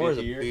mustache. He more has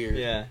a beard.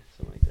 Yeah,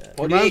 something like that.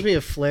 Reminds me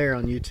of Flair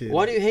on YouTube.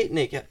 Why do you hate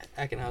Nate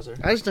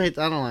Ackenhauser? I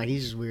don't like.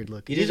 He's just weird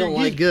looking. He's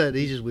good.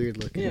 He's just weird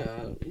looking.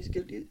 Yeah, he's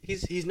good.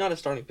 He's not a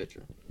starting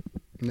pitcher.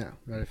 No,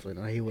 definitely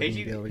not. He wouldn't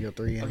be able to go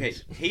 3 innings. Okay,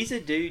 he's a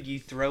dude you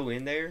throw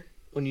in there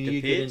when you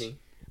need a good inning.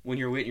 when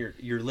you're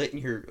letting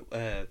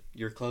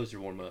your closer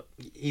warm up.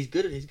 He's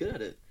good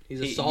at it.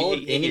 He's a He- solid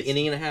he gets-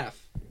 inning and a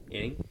half.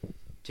 Inning,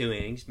 2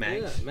 innings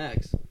max. Yeah,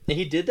 max. And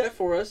he did that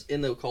for us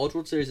in the College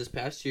World Series this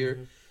past year.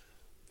 Mm-hmm.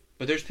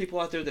 But there's people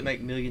out there that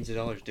make millions of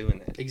dollars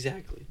doing that.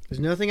 Exactly. There's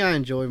nothing I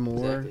enjoy more.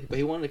 Exactly. But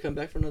he wanted to come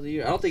back for another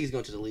year. I don't think he's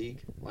going to the league,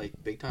 like,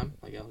 big time.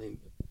 Like, I don't think.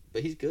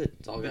 But he's good.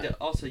 It's all But good.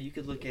 also, you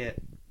could look at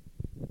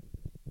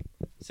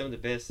some of the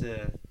best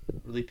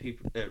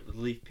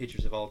relief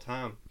pitchers of all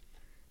time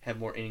have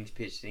more innings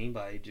pitched than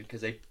anybody just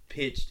because they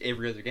pitched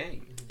every other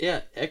game.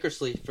 Yeah,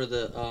 Eckersley for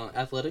the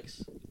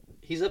Athletics.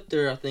 He's up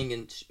there, I think,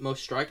 in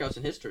most strikeouts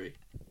in history.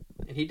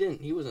 And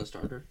he wasn't a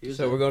starter. He was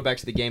So we're going back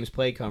to the games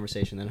played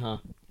conversation then, huh?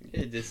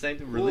 Yeah, the same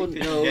thing. Well, Relief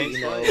pitchers, no, games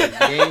no, played.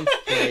 games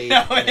played.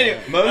 No,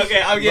 anyway. Most-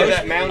 Okay, I'm getting most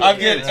that. mounted I'm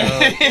getting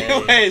games. Okay.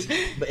 Anyways.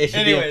 But it should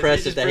Anyways, be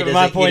impressive he's that he proving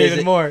doesn't. my point he even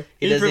doesn't- more.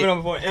 he He's proving doesn't-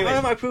 my point. How Anyways.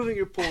 am I proving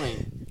your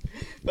point?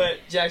 But,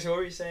 Jackson, what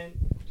were you saying?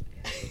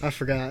 I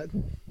forgot.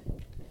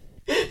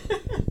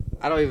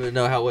 I don't even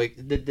know how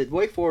did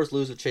Wake Forest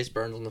lose with Chase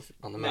Burns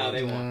on the No, mound?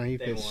 they No, won. he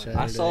They pitched won. Saturday.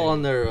 I saw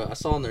on their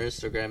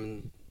Instagram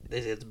and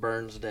they said it's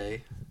Burns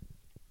Day.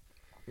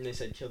 And they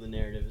said kill the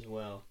narrative as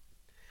well.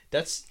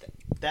 That's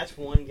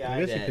one I guy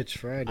guess he that pitched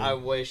Friday. I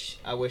wish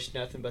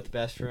nothing but the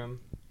best for him.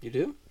 You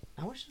do?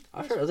 I wish.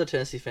 I've heard other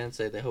Tennessee fans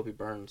say they hope he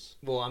burns.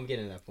 Well, I'm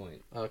getting to that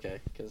point. Okay,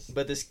 because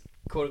But this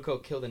quote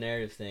unquote kill the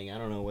narrative thing, I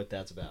don't know what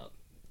that's about.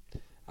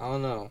 I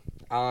don't know.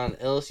 On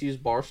LSU's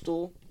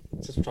Barstool,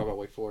 since we're talking about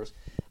Wake Forest,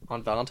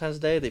 on Valentine's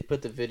Day they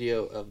put the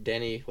video of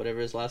Danny,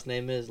 whatever his last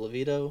name is,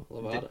 Lovato,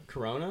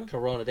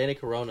 Corona? Danny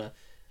Corona.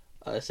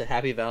 It said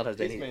Happy Valentine's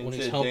Day This man when he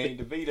was said humping.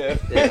 Danny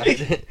DeVito.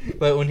 Yeah,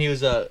 but when he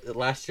was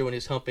last year when he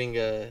was humping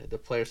the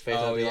player's face,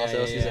 Oh, he yeah,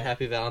 also yeah, said yeah.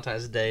 Happy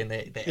Valentine's Day, and they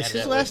Is added his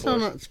that last Wake name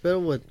Forest. not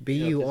spelled with Yeah, 'cause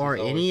he's always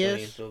playing in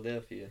Burnes?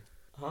 Philadelphia.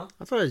 Huh?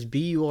 I thought it was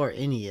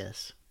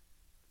Burnes.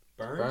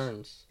 Burns?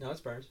 Burns. No, it's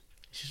Burns.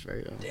 It's just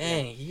very.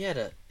 Dang, he had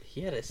a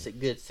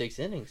good 6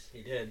 innings,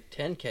 He did.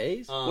 10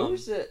 Ks. Where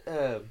was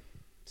the?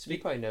 You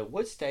probably know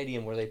what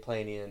stadium were they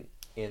playing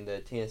in the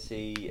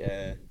Tennessee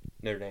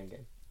Notre Dame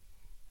game?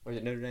 Was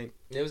it Notre Dame?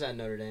 It was at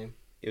Notre Dame.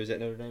 It was at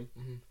Notre Dame.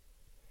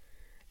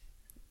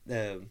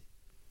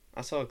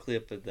 I saw a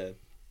clip of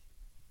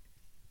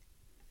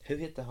who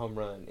hit the home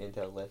run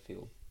into left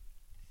field.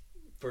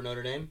 For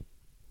Notre Dame?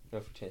 No,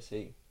 for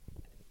Tennessee.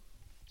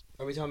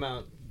 Are we talking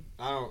about?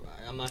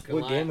 I'm not gonna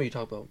What lie. game are you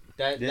talking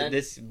about?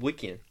 This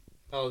weekend.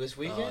 This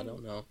weekend? I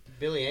don't know.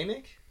 Billy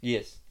Amick?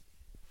 Yes.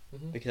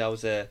 Mhm. Because I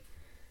was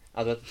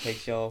about to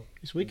text y'all.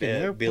 This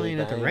weekend they're Billy playing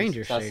at the Baines,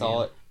 Rangers so I Stadium.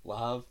 saw it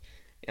live.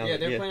 And I was Yeah, like,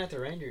 they're playing at the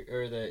Rangers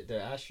or the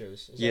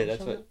Astros. Is Yeah, that that's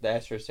what what the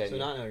Astro you're talking Stadium.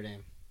 about? So not Notre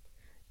Dame.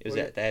 It was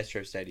Where- at the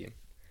Astro Stadium.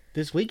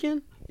 This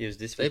weekend? It was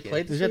this They weekend.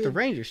 played It was at the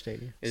Rangers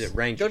Stadium. Is it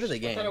Rangers? Go to the I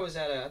game. thought it was the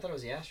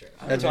Astros.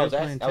 That's what I was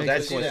They're asking. playing I was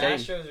Texas. asking Either what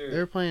the stadium. Astros or They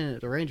were playing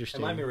at the Rangers it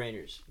might be Stadium.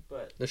 Rangers,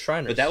 but The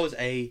Shriners. But that was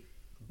a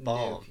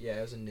bomb. nuke. Yeah,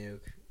 it was a nuke.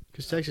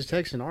 Because Texas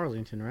Tech's in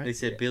Arlington, They right?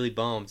 said Yeah. Billy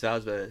Bombs. That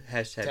was a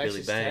hashtag Billy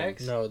Texas Bangs.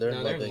 Tech? No, they're in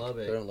No, they're in Lubbock.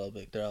 Lubbock. They're in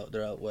Lubbock.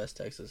 They're out west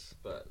Texas.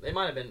 But they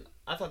might have been.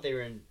 I thought they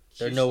were in.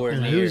 They're Houston. nowhere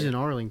And near. who's in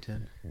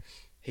Arlington?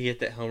 He hit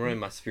that home run.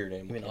 My spirit You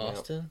animal. mean came out.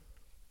 Austin?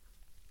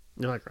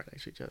 They're like right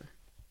next to each other.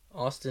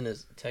 Austin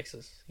is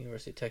Texas.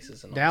 University of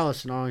Texas and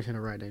Dallas and Arlington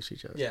are right next to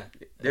each other. Yeah,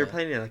 They were Yeah.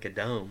 playing in like a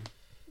dome.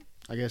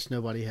 I guess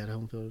nobody had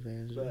home field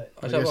advantage. But- Are I you guess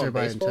talking about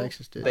everybody baseball? in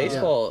Texas did.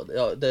 Baseball,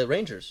 the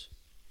Rangers.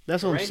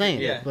 That's what I'm Rangers,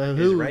 saying. yeah. But It was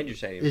a who Ranger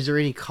Stadium. is there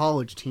any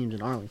college teams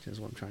in Arlington? Is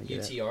what I'm trying to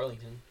get UT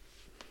Arlington.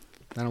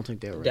 at. I don't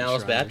think they were.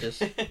 Dallas Shriners.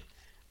 Baptist.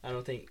 I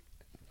don't think.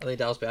 I think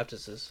Dallas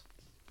Baptist is.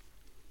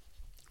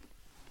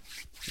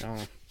 No.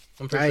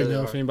 I'm I pretty didn't sure know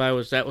they if are. anybody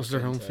was that was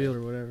their home Couldn't field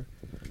or whatever.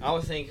 I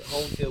would think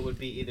home field would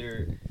be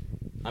either.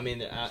 I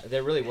mean,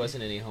 there really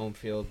wasn't any home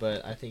field,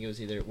 but I think it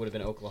was either would have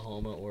been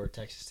Oklahoma or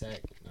Texas Tech,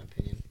 in my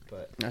opinion.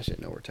 But I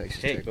should know where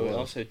Texas Heck, Tech but was.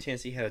 also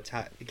Tennessee had a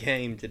tight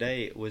game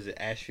today. It was at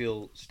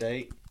Asheville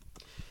State.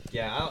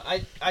 yeah,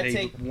 I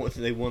take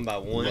They won by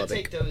one. I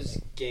take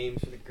those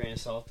games with a grain of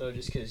salt though,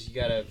 just because you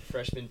got a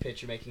freshman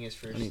pitcher making his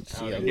first I need to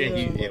see outing. Yeah,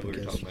 how we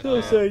were talking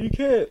about So that. you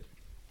can't.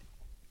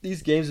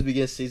 These games at the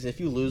beginning of the season, if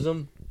you lose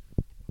them,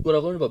 what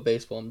I've learned about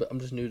baseball, I'm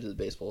just new to the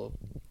baseball.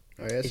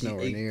 Oh, yeah, it's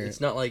nowhere near It's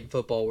it. not like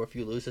football where if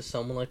you lose to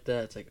someone like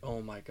that, it's like,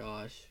 oh my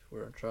gosh,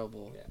 we're in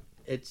trouble.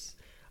 Yeah.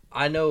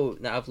 I know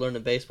now I've learned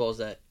in baseball is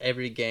that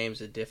every game's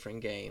a different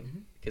Mm-hmm.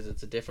 game because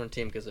it's a different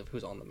team because of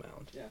who's on the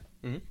mound.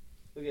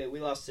 Okay,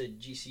 we lost to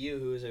GCU,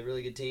 who is a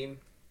really good team.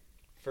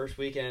 First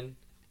weekend,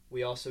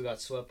 we also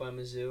got swept by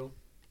Mizzou.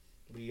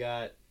 We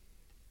got.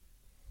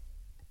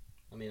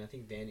 I mean, I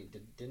think Vandy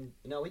didn't.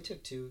 No, we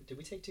took two. Did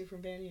we take two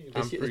from Vandy? Or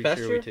I'm did we- pretty past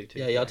sure year? we took two.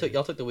 Yeah, y'all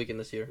took the weekend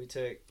this year. we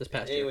took. This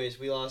past year. Anyways,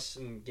 we lost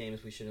some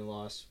games we shouldn't have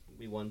lost.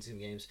 We won some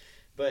games,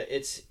 but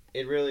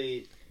it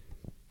really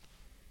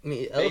I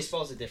mean,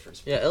 baseball's a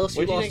difference. yeah, What LSU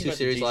do you lost think two about the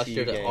series last GCU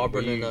year to game?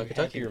 Auburn Were and you happy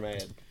Kentucky. or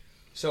mad?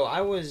 So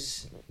I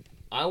was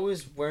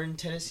wearing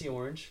Tennessee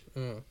orange,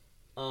 Mm.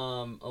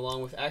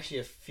 along with actually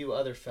a few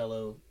other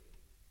fellow.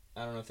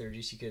 I don't know if they were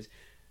GC kids.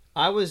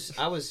 I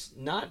was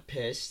not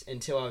pissed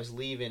until I was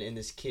leaving, and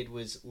this kid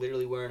was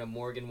literally wearing a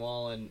Morgan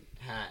Wallen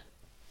hat.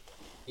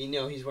 You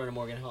know he's wearing a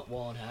Morgan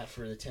Wallen hat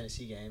for the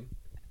Tennessee game.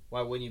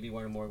 Why wouldn't you be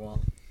wearing a Morgan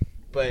Wallen?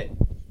 But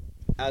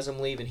as I'm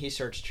leaving, he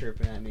starts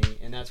chirping at me,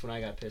 and that's when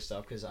I got pissed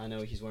off because I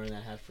know he's wearing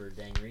that hat for a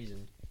dang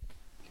reason.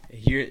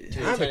 I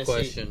have a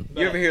question.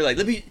 You're over here like,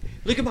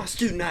 look at my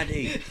student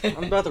ID.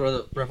 I'm about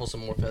to ruffle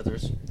some more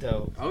feathers.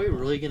 Though, Are we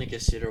really going to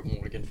consider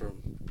Morgan from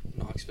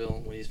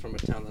Knoxville when he's from a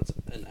town that's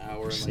an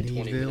hour and like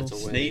 20 minutes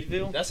away?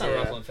 Sneedville? that's not Yeah.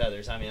 ruffling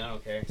feathers. I mean, I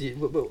don't care. Yeah,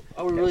 but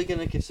are we really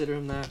going to consider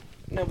him that?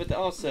 No, but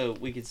also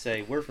we could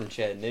say we're from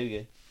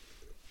Chattanooga.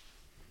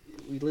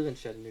 We live in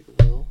Chattanooga.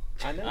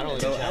 I I know. don't live in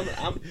so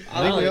Chattanooga. I'm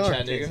I don't we live in are.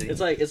 Chattanooga.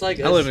 It's like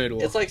I live in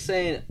Idlewild. It's like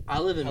saying I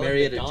live in I live in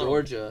Marietta, McDonald.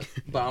 Georgia,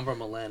 but I'm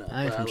from Atlanta.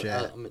 I am But from I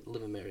Chat.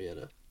 live in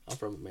Marietta. I'm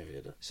from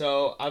Marietta,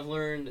 So I've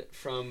learned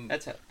from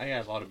That's how, I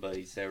got a lot of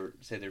buddies that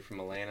say they're from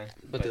Atlanta,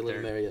 but they live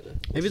in they're Marietta.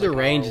 Maybe It's the like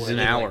range hour is away. an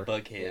like hour.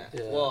 Buckhead.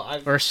 Yeah. Well,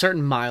 I've Or a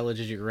certain mileage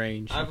is your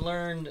range. I've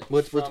learned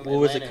What from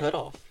was the Atlanta-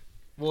 cutoff?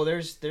 Well,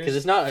 there's Because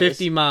it's not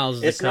 50 miles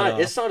is the It's not. cutoff.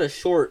 It's not a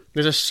short.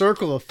 There's a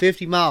circle of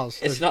 50 miles.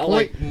 It's There's not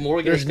point- like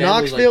Morgan. there's and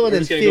Stanley's Knoxville like, and we're then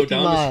just gonna 50 go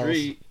down miles. the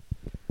street.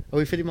 Are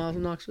we 50 miles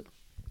in Knoxville?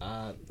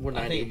 We're I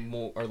 90. think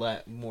more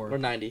more. We're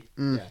 90.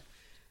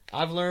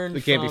 I've learned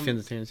We can't be from fans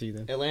of Tennessee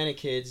then. Atlanta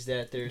kids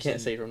that You there's can't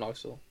an, say from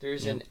Knoxville.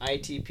 there's an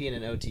ITP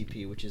and an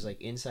OTP, which is like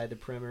inside the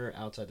perimeter,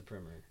 outside the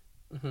perimeter.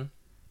 Mhm.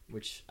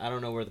 Which I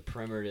don't know where the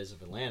perimeter is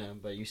of Atlanta,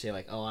 but you say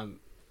like, oh, I'm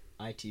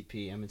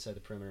ITP, I'm inside the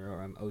perimeter,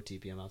 or I'm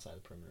OTP, I'm outside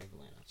the perimeter of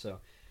Atlanta. So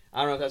I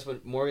don't know if that's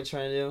what Morgan's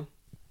trying to do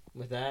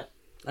with that.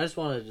 I just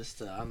want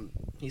to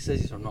he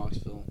says he's from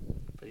Knoxville,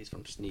 but he's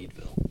from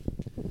Sneedville.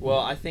 Well,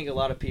 I think a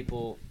lot of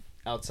people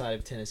outside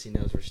of Tennessee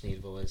knows where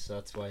Sneedville is, so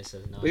that's why he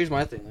says no. But here's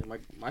my thing: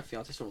 like my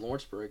fiance's from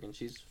Lawrenceburg, and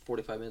she's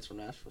 45 minutes from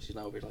Nashville. She's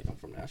not over here like I'm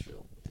from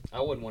Nashville.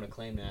 I wouldn't want to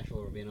claim Nashville,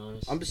 if we're being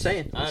honest. I'm just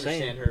saying. I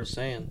understand her. I'm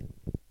saying.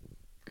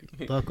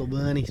 Buckle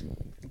bunnies.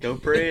 Go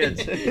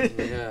Preds.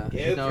 Yeah. Go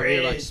She's not over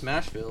here like Preds.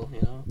 Smashville,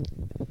 you know.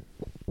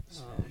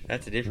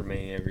 That's a different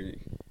meaning. We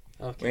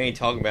Okay. ain't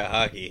talking about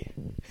hockey.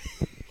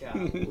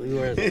 God. We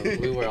were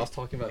I was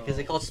talking about because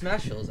they call it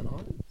Smashville, is it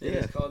not? It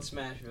is called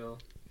Smashville.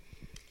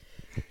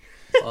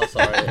 Oh,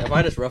 sorry. If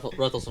I just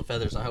ruffled some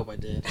feathers, I hope I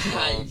did.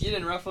 You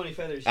didn't ruffle any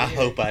feathers. I here.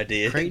 hope I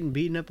did. Creighton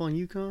beating up on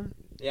UConn?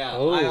 Yeah.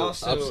 Oh, I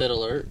also upset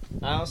alert.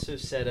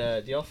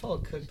 said, do y'all follow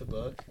Cook the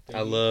Book?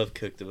 I love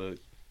Cook the Book.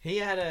 He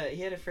had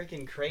a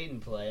freaking Creighton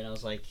play, and I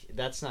was like,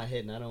 that's not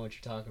hidden. I don't know what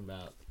you're talking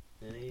about.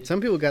 And Some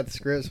people got the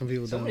script, some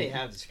people somebody don't.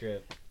 have the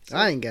script.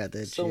 I ain't got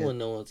that Someone shit.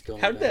 know what's going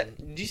How on. did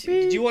that?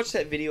 Did you watch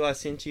that video I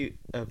sent you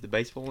of the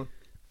baseball one?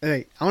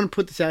 Hey, I want to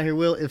put this out here,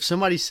 Will. If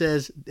somebody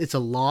says it's a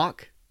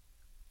lock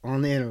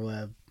on the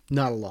interweb,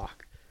 not a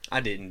lock. I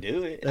didn't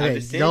do it. I Okay,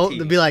 just sent it to don't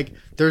you. be like,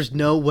 there's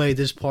no way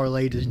this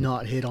parlay does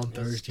not hit on It's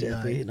Thursday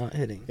definitely night. not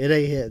hitting. It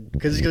ain't hit.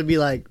 Because it's going to be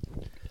like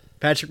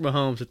Patrick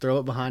Mahomes to throw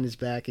it behind his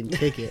back and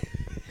kick it.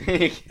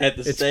 At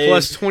the It's same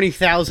plus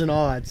 20,000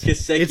 odds.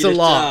 consecutive It's a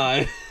lock.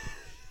 time.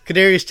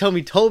 Kadarius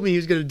told me he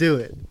was going to do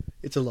it.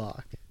 It's a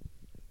lock.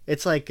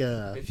 It's like,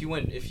 If you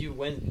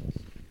win,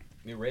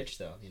 you're rich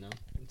though. You know,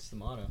 it's the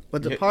motto.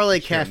 but the You're- Parlay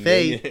you're a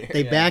Cafe, millionaire.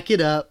 they Yeah. back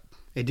it up.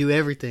 They do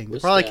everything. The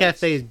With Parlay stats.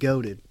 Cafe is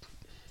goaded.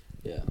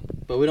 Yeah,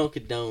 but we don't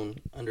condone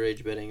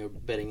underage betting or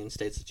betting in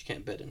states that you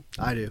can't bet in.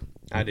 I do.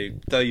 I do.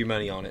 Throw your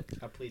money on it.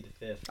 I plead the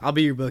fifth. I'll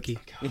be your bookie.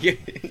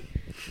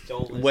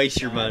 Don't listen Waste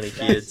to your that. money,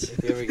 That's- kids.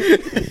 If you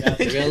ever, That's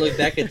we're gonna look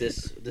back at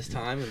this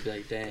time and be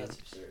like, dang, That's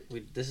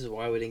absurd. this is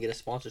why we didn't get a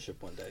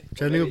sponsorship one day.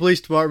 Chattanooga maybe-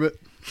 Police Department.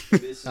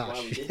 This is Oh,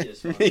 why we shit. did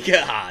this. One.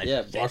 God.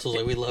 Yeah, Barcel's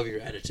like, we love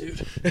your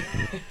attitude.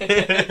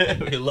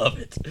 we love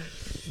it.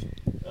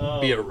 Oh,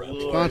 Be a rep.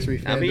 Lord. Sponsor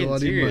me, I'm being FanDuel. I need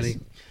serious.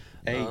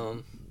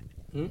 money.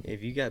 Hey,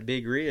 if you got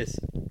big risk,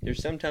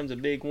 there's sometimes a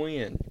big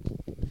win.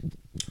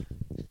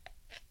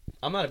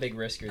 I'm not a big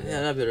risker. Though.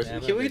 Yeah, not better. Yeah, I'm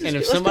Can not we big just And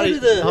if let's somebody, go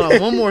to the hold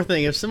on, one more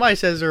thing. If somebody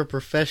says they're a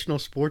professional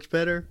sports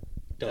bettor,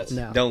 That's-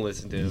 no, Don't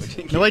listen to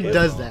him. nobody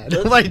does that.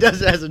 Nobody does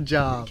that as a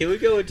job. Can we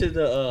go into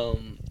the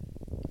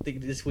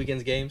this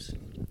weekend's games?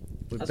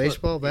 With That's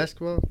baseball, what-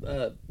 basketball,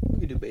 We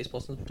could do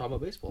baseball since we're talking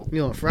about baseball. you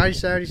know, Friday,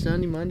 Saturday,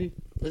 Sunday, Monday.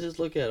 Let's just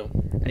look at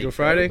them. Hey, Go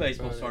Friday?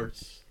 Baseball Friday.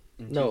 starts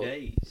in 2 No.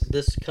 days.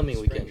 This coming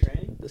Spring weekend.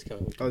 training? This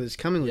coming weekend. Oh, this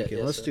coming Yeah, weekend.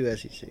 yes, Let's sir. do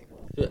SEC.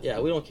 Yeah,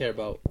 we don't care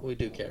about. We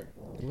do care.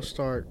 We'll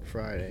start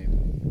Friday.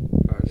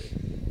 Friday.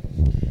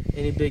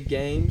 Any big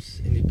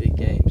games? Any big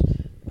games?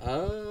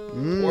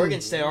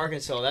 Oregon State,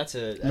 Arkansas. That's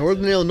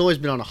Northern Illinois has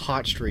been on a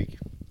hot streak.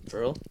 For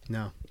real?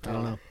 No, I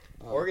don't know.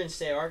 Oregon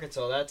State,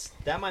 Arkansas.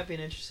 That might be an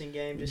interesting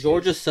game. Just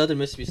Georgia Southern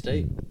Mississippi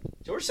State.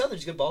 Georgia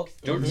Southern's a good ball.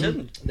 Georgia Mhm.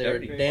 Southern. They're a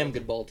Dirty. damn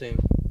good ball team.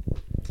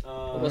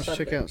 Uh, Let's that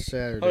check big? out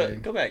Saturday. Hold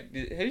on, go back.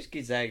 Who's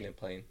Gonzaga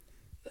playing?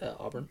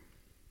 Auburn,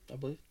 I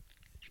believe.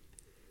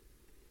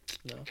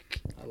 No,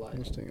 I lied.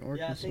 Let's think.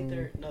 yeah, I think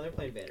Arkansas. they're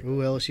playing Vanderbilt.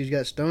 Ooh, LSU's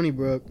got Stony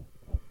Brook.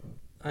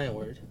 I ain't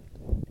worried.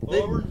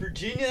 Auburn,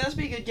 Virginia. That's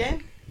be a good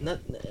game. Not,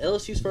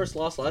 LSU's first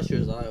loss last year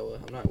is Iowa.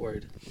 I'm not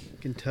worried.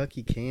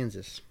 Kentucky,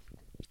 Kansas.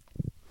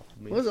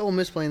 What is Ole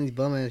Miss playing these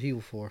bum ass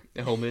people for?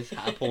 Ole Miss,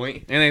 High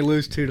Point. And they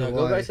lose 2 to No, go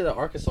Hawaii. back to the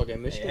Arkansas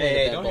game. Michigan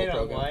Hey, ain't a don't bad hate ball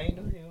on program. Hawaii.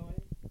 Don't hate on Hawaii.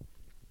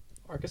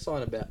 Arkansas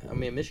ain't a bad. I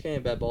mean, Michigan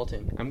ain't a bad ball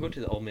team. I'm going to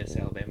the Ole Miss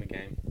Alabama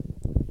game.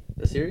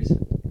 The series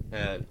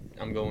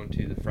I'm going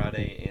to the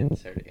Friday and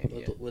Saturday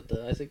game. Yeah. with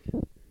Isaac.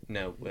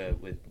 No,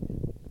 with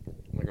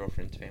my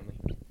girlfriend's family.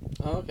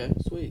 Oh, okay,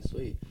 sweet.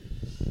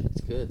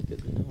 It's good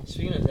to know.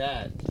 Speaking of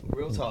that,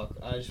 real talk.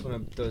 I just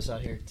want to throw this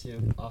out here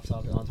too, off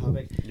topic, on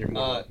topic. You're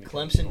more welcome to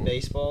come Clemson on.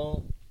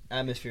 baseball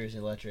atmosphere is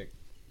electric.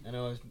 I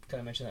know I was kind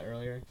of mentioned that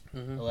earlier.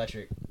 Mm-hmm.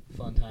 Electric,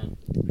 fun time.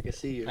 I can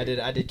see you. I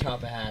did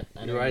cop a hat.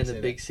 I know You're you riding say the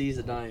that. big C's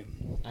tonight.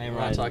 I am We're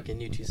not riding. talking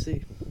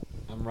UTC.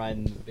 I'm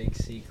riding the Big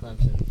C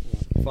Clemson.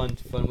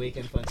 Fun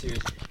weekend, fun series.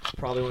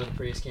 Probably one of the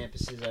prettiest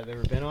campuses I've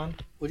ever been on.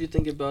 What do you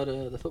think about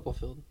the football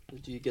field?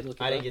 Did you get a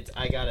look at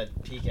I got a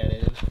peek at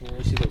it. It was cool.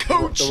 You see the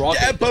Coach the rock?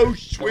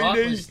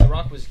 Dabo, The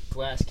rock was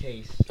glass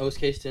case, Oh, it's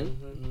cased in.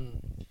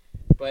 Mhm.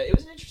 but it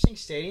was an interesting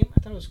stadium. I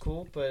thought it was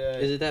cool, but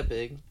Is it that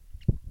big?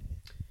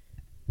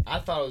 I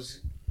thought it was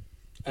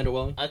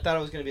Underwhelming.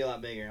 going to be a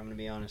lot bigger. I'm going to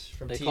be honest.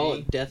 From They TV, call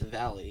it Death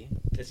Valley.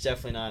 it's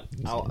definitely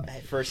not.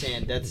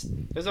 Firsthand, that's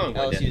There's only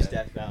one LSU's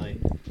Death Valley.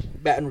 Death Valley.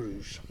 Baton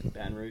Rouge.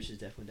 Baton Rouge is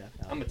definitely Death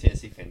Valley. I'm a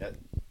Tennessee fan. That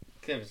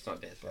Clemson's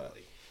not Death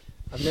Valley.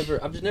 I've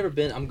just never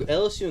been.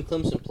 LSU and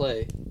Clemson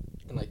play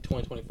in like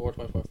 2024,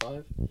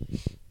 2025.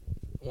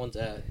 One's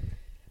at.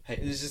 Hey,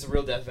 This is the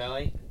real Death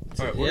Valley.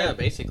 all right, Yeah,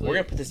 basically. We're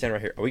gonna put this down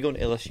right here. Are we going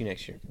to LSU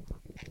next year?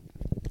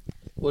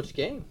 Which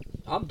game?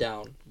 I'm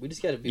down. We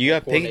just got to be. You more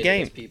gotta pick a coordinated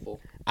game. as People.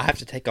 I have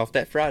to take off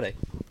that Friday.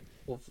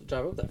 We'll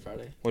drive up that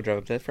Friday. We'll drive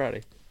up that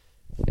Friday.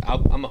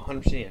 I'm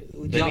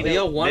 100%.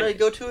 Y'all want to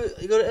go to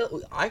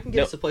it? I can get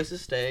No. us a place to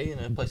stay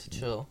and a place to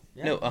chill.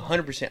 Yeah. No,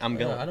 100%. I'm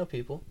going. I know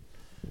people.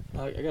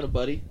 I got a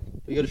buddy.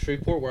 We go to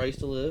Shreveport, where I used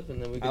to live,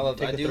 and then we I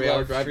take a do 3-hour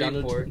love drive down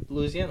Shreveport. to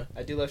Louisiana.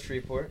 I do love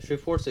Shreveport.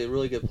 Shreveport's a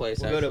really good place.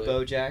 We'll actually.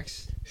 go to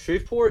Bojack's.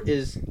 Shreveport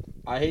is.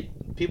 I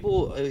hate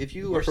people. If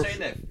you We're are from, saying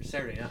that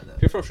Saturday night though.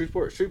 if you're from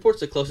Shreveport, Shreveport's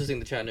the closest thing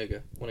to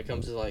Chattanooga when it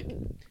comes to like.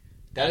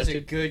 That is a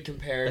attitude. good That's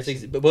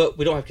comparison. but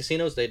we don't have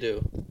casinos. They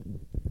do.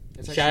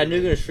 It's actually Chattanooga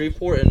really and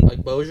Shreveport and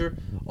like Bossier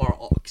are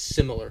all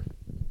similar.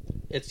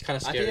 It's kind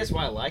of I scary. think that's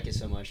why I like it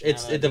so much.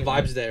 It's Now that the I think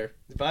about vibes it. there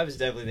The vibe is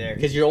definitely there.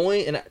 because you're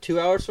only 2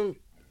 hours from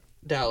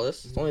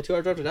Dallas. It's only a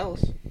 2-hour drive to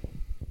Dallas. Kind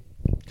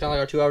of like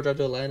our 2-hour drive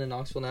to Atlanta,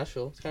 Knoxville,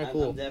 Nashville. It's kind of I'm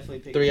cool. definitely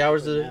picking 3 it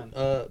hours up to down.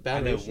 I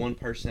Baton know Rouge. one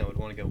person that would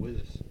want to go with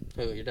us.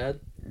 Who, your dad?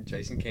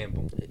 Jason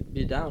Campbell.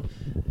 Be down.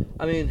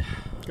 I mean,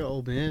 Go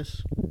Ole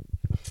Miss.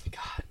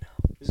 God no.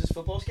 Is this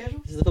football schedule?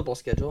 This is the football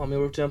schedule. I mean,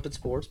 we're jumping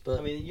sports, but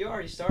I mean, you're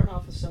already starting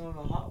off with some of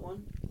a hot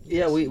one.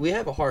 yeah, we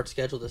have a hard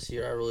schedule this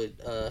year. I really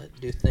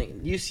do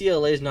think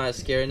UCLA is not as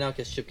scary now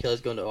because Chip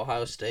Kelly's going to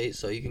Ohio State,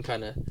 so you can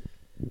kind of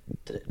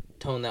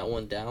tone that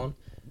one down.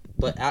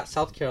 But at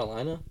South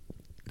Carolina,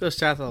 Go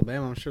South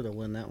Alabama. I'm sure they'll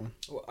win that one.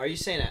 Well, are you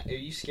saying that? Are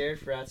you scared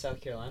for at South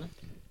Carolina?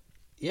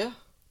 yeah,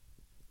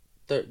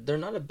 they're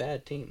not a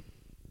bad team.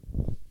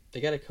 They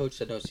got a coach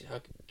that knows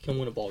how can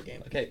win a ball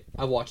game. Okay,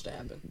 I watched it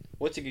happen.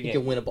 what's a good He game?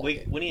 can win a ball we,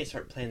 game. We need to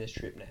start playing this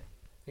trip now.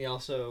 He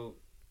also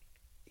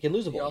He can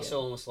lose a ball game.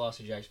 almost lost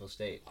to Jacksonville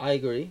State. I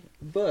agree,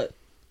 but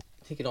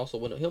he can also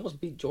win. He almost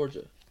beat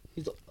Georgia.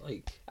 He's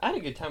like, I had a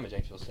good time at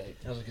Jacksonville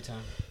State. That was a good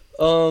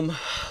time.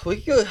 we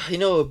could go. You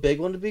know, a big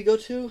one to go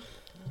to.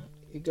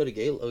 You could go to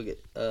go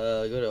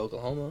to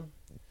Oklahoma.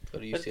 Go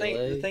to But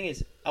UCLA. the thing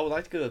is, I would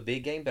like to go to a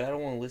big game, but I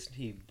don't want to listen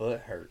to you butt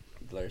hurt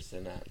the rest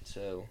of the night.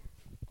 So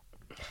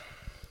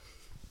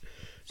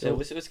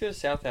let's go to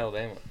South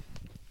Alabama.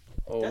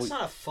 That's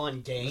not a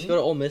fun game. Let's go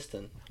to Ole Miss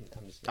then.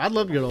 I'd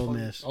love to go to Ole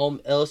Miss.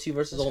 LSU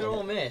versus Let's go to Ole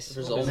Ole Miss. Miss.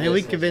 Versus Ole Ole Miss. Maybe we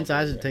Miss. can convince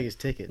Isaac to take his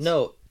tickets.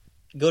 No,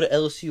 go to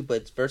LSU,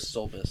 but it's versus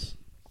Ole Miss.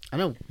 I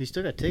know. He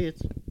still got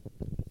tickets.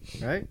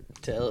 Right?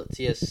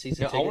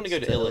 Season No, I want to go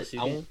to tickets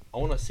LSU. game. I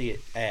want to see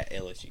it at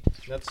LSU.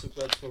 That's what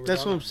we're That's what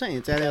talking I'm saying.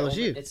 It's at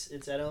LSU.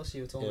 It's at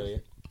LSU. It's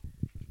only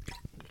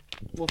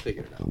We'll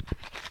figure it out.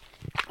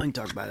 I can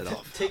talk about it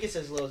off. tickets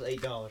as low as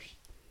 $8.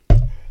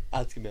 I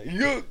was gonna be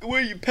like,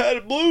 where you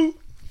padded blue?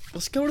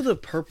 Let's go to the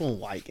purple and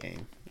white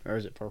game. Or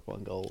is it purple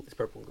and gold? It's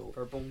purple and gold.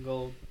 Purple and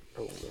gold.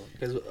 Purple and gold.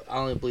 Because I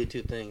only bleed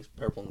two things: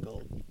 purple and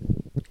gold.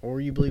 Or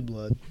you bleed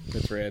blood.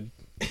 It's red.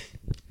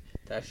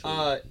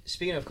 Actually,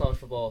 Speaking of college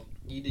football,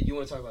 you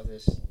want to talk about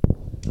this?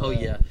 oh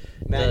yeah,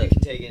 Matt, you can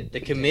take it. the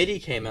committee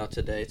came out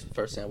today. It's the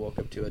first thing I woke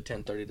up to at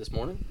 10:30 this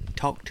morning.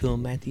 Talk to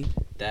him, Matthew.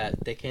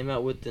 That they came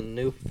out with the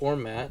new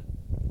format,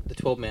 the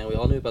 12-man. We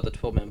all knew about the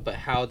 12-man, but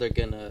how they're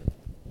gonna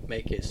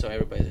make it so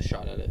everybody has a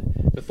shot at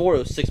it. Before it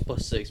was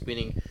 6+6,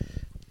 meaning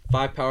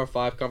 5 Power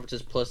 5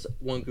 conferences plus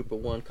one group of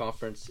one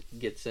conference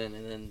gets in,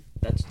 and then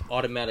that's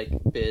automatic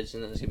bids,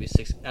 and then there's gonna be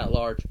 6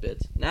 at-large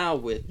bids. Now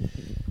with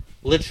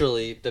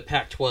literally the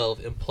Pac-12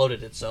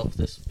 imploded itself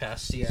this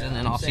past season and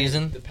I'm off saying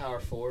season. The Power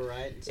 4,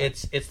 right?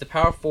 It's the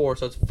Power 4,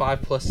 so it's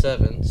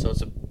 5+7, so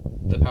it's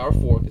the Power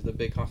 4 because the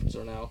big conferences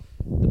are now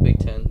the Big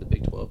 10, the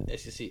Big 12,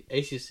 SEC,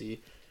 ACC,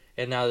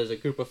 and now there's a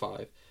group of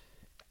 5.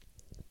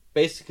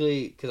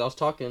 Basically, because I was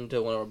talking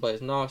to one of our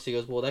buddies, Knox, he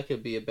goes, well, that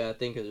could be a bad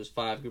thing because there's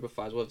 5 group of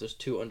 5s. What if there's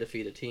 2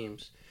 undefeated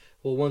teams?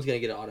 Well, one's going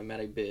to get an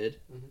automatic bid.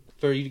 Mhm.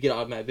 For you to get an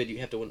automatic bid, you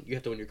have to win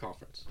your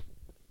conference.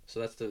 So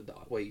that's the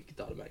way you get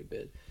the automatic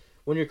bid.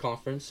 Win your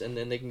conference, and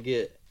then they can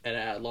get an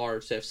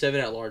at-large. They have 7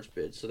 at-large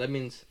bids. So that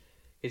means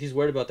He's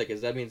worried about that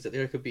because that means that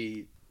there could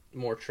be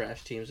more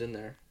trash teams in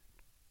there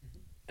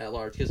at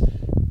large. Because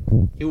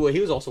what he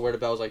was also worried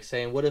about was like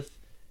saying, what if,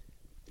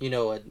 a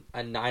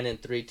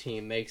 9-3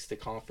 team makes the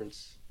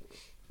conference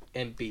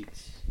and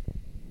beats.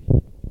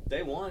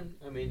 They won.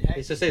 I mean, heck,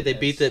 It's to say they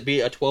beat a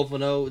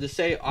 12-0. Just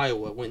say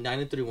Iowa went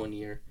 9-3 one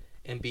year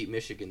and beat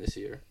Michigan this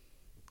year.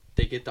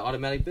 They get the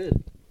automatic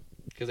bid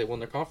because they won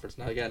their conference.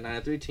 Now they got a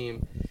 9-3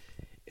 team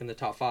in the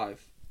top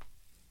 5.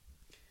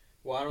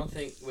 Well, I don't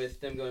think with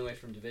them going away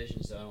from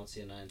divisions, though, I don't see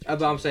a 9-3.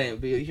 But I'm saying,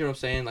 but you hear what I'm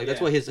saying? Like that's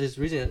what his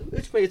reason,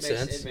 which made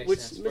sense. It Which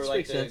makes sense. makes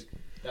Like sense.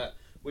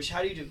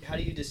 How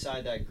do you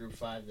decide that Group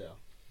 5 though?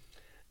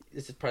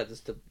 This is probably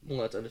the one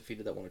that's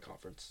undefeated that won a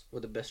conference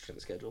with the best strength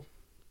of schedule.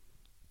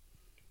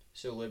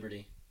 So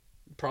Liberty.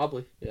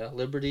 Probably, yeah.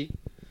 Liberty's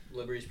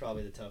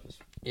probably the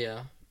toughest.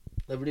 Yeah,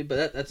 Liberty.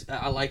 But that's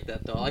I like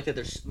that though. I like that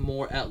there's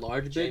more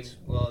at-large bids.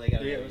 Well, they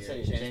got another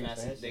year. James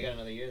Madison. They got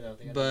another year though.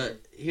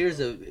 But here's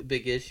a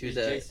big issue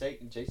that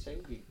Jay State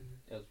would be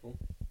eligible.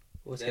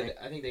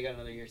 I think they got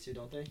another year too,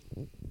 don't they?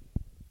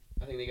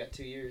 I think they got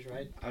 2 years,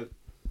 right?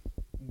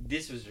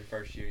 This was their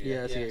first year.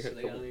 Yeah, So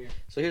they got another year.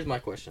 So here's my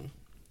question: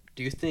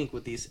 do you think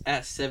with these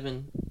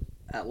 @7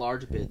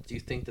 at-large bids, do you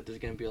think that there's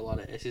going to be a lot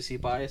of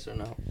SEC bias or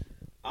no?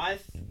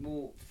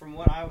 Well, from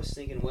what I was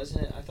thinking,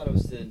 wasn't it? I thought it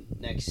was the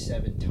next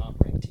 7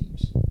 top-ranked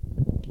teams,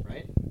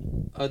 right?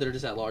 Oh, they're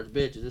just at-large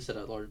bids. You just said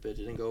at-large bids.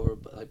 You didn't go over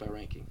by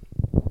ranking.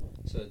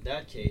 So in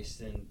that case,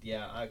 then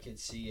yeah, I could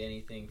see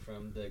anything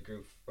from the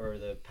group or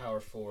the Power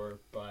 4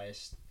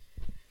 bias.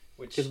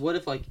 Because what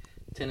if like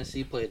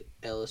Tennessee played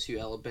LSU,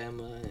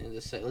 Alabama, and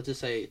let's just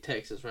say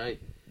Texas, right?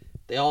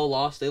 They all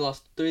lost. They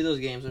lost 3 of those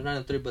games. They're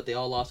 9-3, but they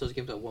all lost those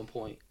games at one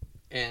point.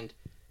 And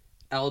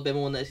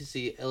Alabama won the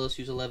SEC.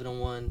 LSU's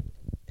 11-1.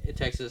 And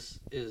Texas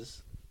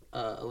is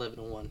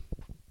 11-1.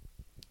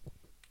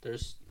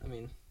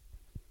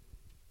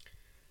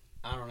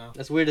 I don't know.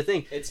 That's weird to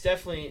think. It's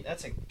definitely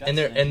that's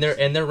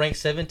they're ranked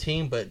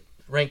 17, but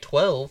ranked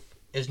 12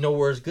 is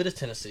nowhere as good as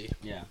Tennessee.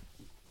 Yeah.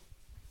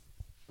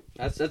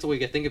 That's the way you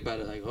gotta think about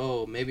it. Like,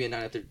 oh, maybe a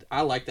 9-3.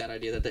 I like that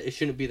idea that it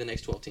shouldn't be the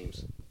next 12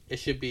 teams. It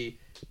should be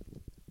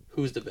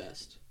who's the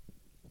best.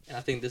 And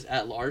I think this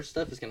at-large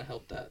stuff is gonna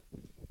help that.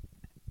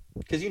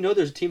 Because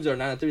there's teams that are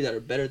 9-3 that are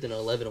better than an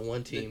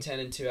 11-1 team. The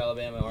 10-2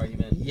 Alabama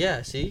argument.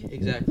 Yeah. See,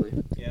 exactly.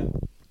 Yeah.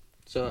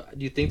 So,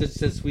 do you think that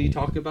since we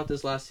talked about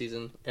this last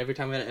season, every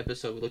time we had an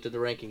episode, we looked at the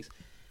rankings.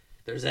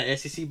 There's that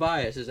SEC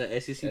bias. There's that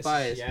SEC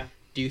bias. Yeah.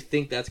 Do you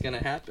think that's going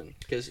to happen?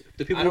 Because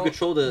the people who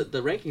control the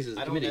rankings is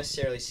the I committee. don't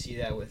necessarily see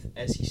that with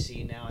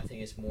SEC now. I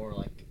think it's more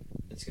like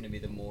it's going to be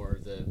the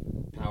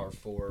Power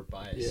 4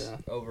 bias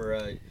over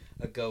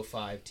a Go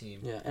 5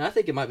 team. Yeah, and I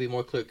think it might be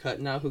more clear cut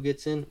now who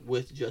gets in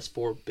with just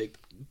 4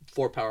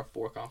 Power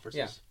 4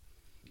 conferences.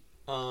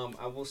 Yeah.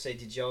 I will say,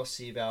 did y'all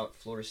see about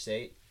Florida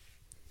State?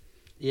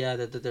 Yeah,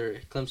 that their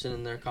Clemson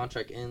and their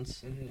contract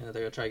ends, and that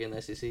they're gonna try to get in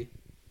the SEC.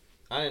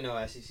 I didn't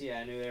know SEC.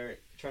 I knew they were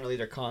trying to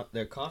lead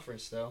their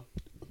conference though.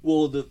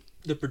 Well,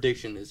 the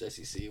prediction is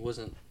SEC. It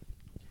wasn't.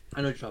 I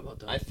know what you're talking about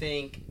though. I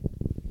think.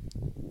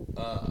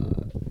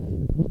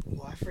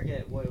 I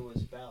forget what it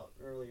was about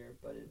earlier,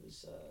 but it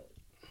was.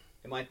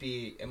 It might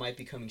be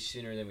coming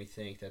sooner than we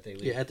think that they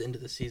leave. Yeah, at the end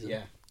of the season.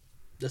 Yeah.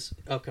 This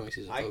upcoming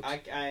season.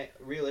 I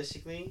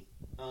realistically,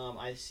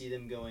 I see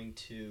them going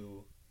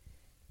to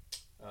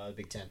the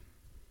Big Ten.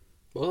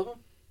 Both of them?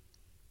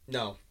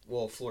 No,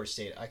 well, Florida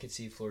State. I could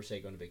see Florida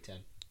State going to Big Ten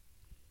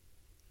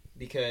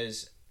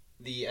because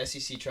the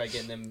SEC tried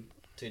getting them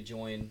to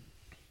join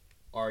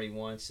already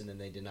once, and then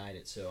they denied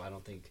it. So I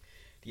don't think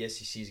the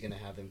SEC is going to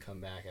have them come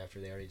back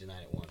after they already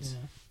denied it once.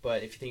 Yeah.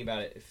 But if you think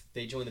about it, if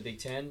they join the Big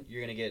Ten,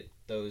 you're going to get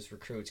those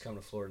recruits coming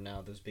to Florida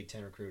now. Those Big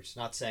Ten recruits.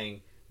 Not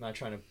trying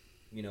to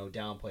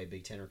downplay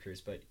Big Ten recruits,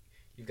 but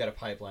you've got a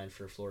pipeline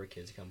for Florida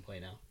kids to come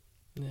play now.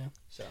 Yeah.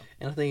 So.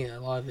 And I think a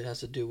lot of it has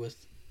to do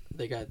with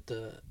they got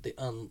the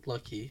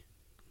unlucky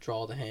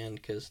draw of the hand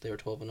because they were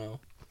 12-0.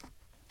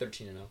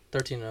 13-0.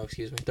 13-0,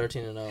 excuse me.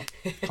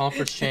 13-0.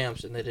 Conference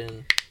champs, and they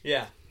didn't.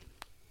 Yeah.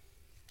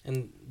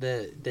 And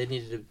they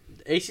needed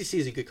to. ACC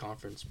is a good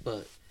conference,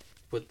 but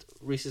with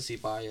recency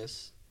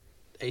bias,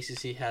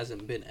 ACC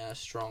hasn't been as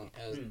strong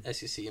as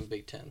SEC and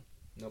Big Ten.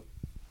 Nope.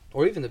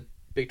 Or even the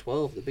Big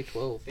 12. The Big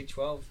 12. Big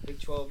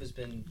 12 has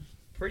been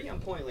pretty on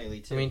point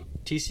lately, too. I mean,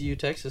 TCU,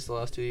 Texas the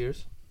last 2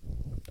 years.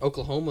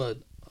 Oklahoma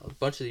a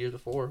bunch of the years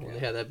before when they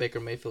had that Baker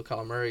Mayfield,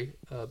 Kyler Murray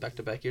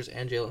back-to-back years,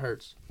 and Jalen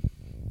Hurts.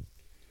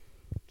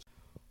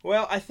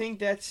 Well, I think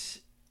that's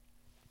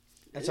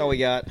all we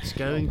got. It's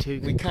going to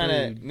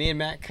conclude. Me and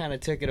Matt kind of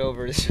took it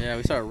over. Yeah,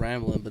 we started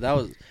rambling, but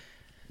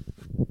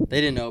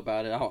they didn't know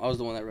about it. I was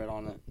the one that read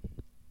on it.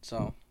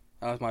 So,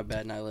 that was my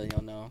bad not letting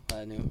y'all know.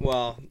 I knew.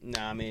 Well,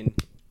 I mean,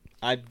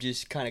 I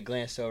just kind of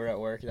glanced over at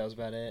work. That was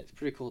about it. It's a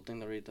pretty cool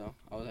thing to read, though.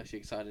 I was actually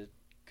excited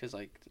because,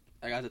 I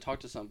got to talk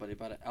to somebody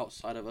about it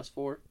outside of us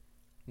four.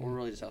 Or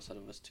really just outside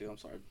of us two. I'm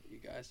sorry, you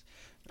guys.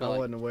 But I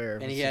wasn't aware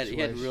of and the he had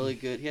situation.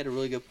 he had a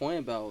really good point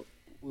about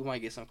we might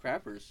get some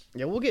crappers.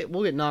 Yeah, we'll get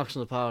Knox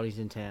on the pod. He's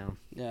in town.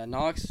 Yeah,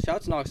 Knox. Shout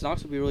out to Knox.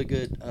 Knox would be a really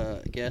good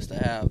guest to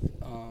have.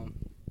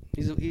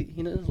 He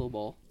knows a little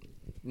ball.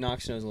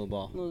 Knox knows a little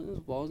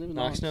ball. His name is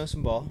Knox knows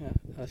some ball.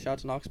 Yeah. Shout out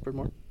to Knox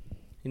Pridmore.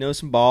 He knows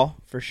some ball.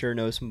 For sure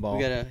knows some ball.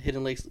 We got a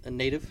Hidden Lakes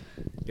native.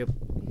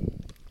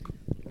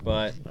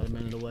 But About a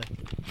minute away.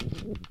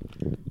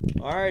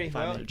 alrighty,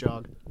 5-minute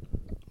jog.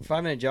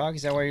 5-minute jog.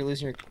 Is that why you're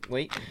losing your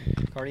weight?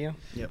 Cardio?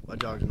 Yep, I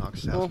jogged to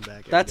Knox's house Well, and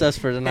back. that's us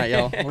for tonight,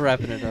 y'all. We're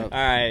wrapping it up. All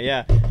right,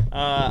 yeah.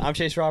 I'm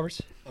Chase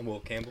Roberts. I'm Will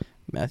Campbell.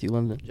 Matthew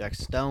Linden. Jack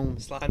Stone.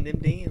 Sliding them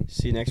DMs.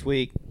 See you next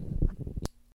week.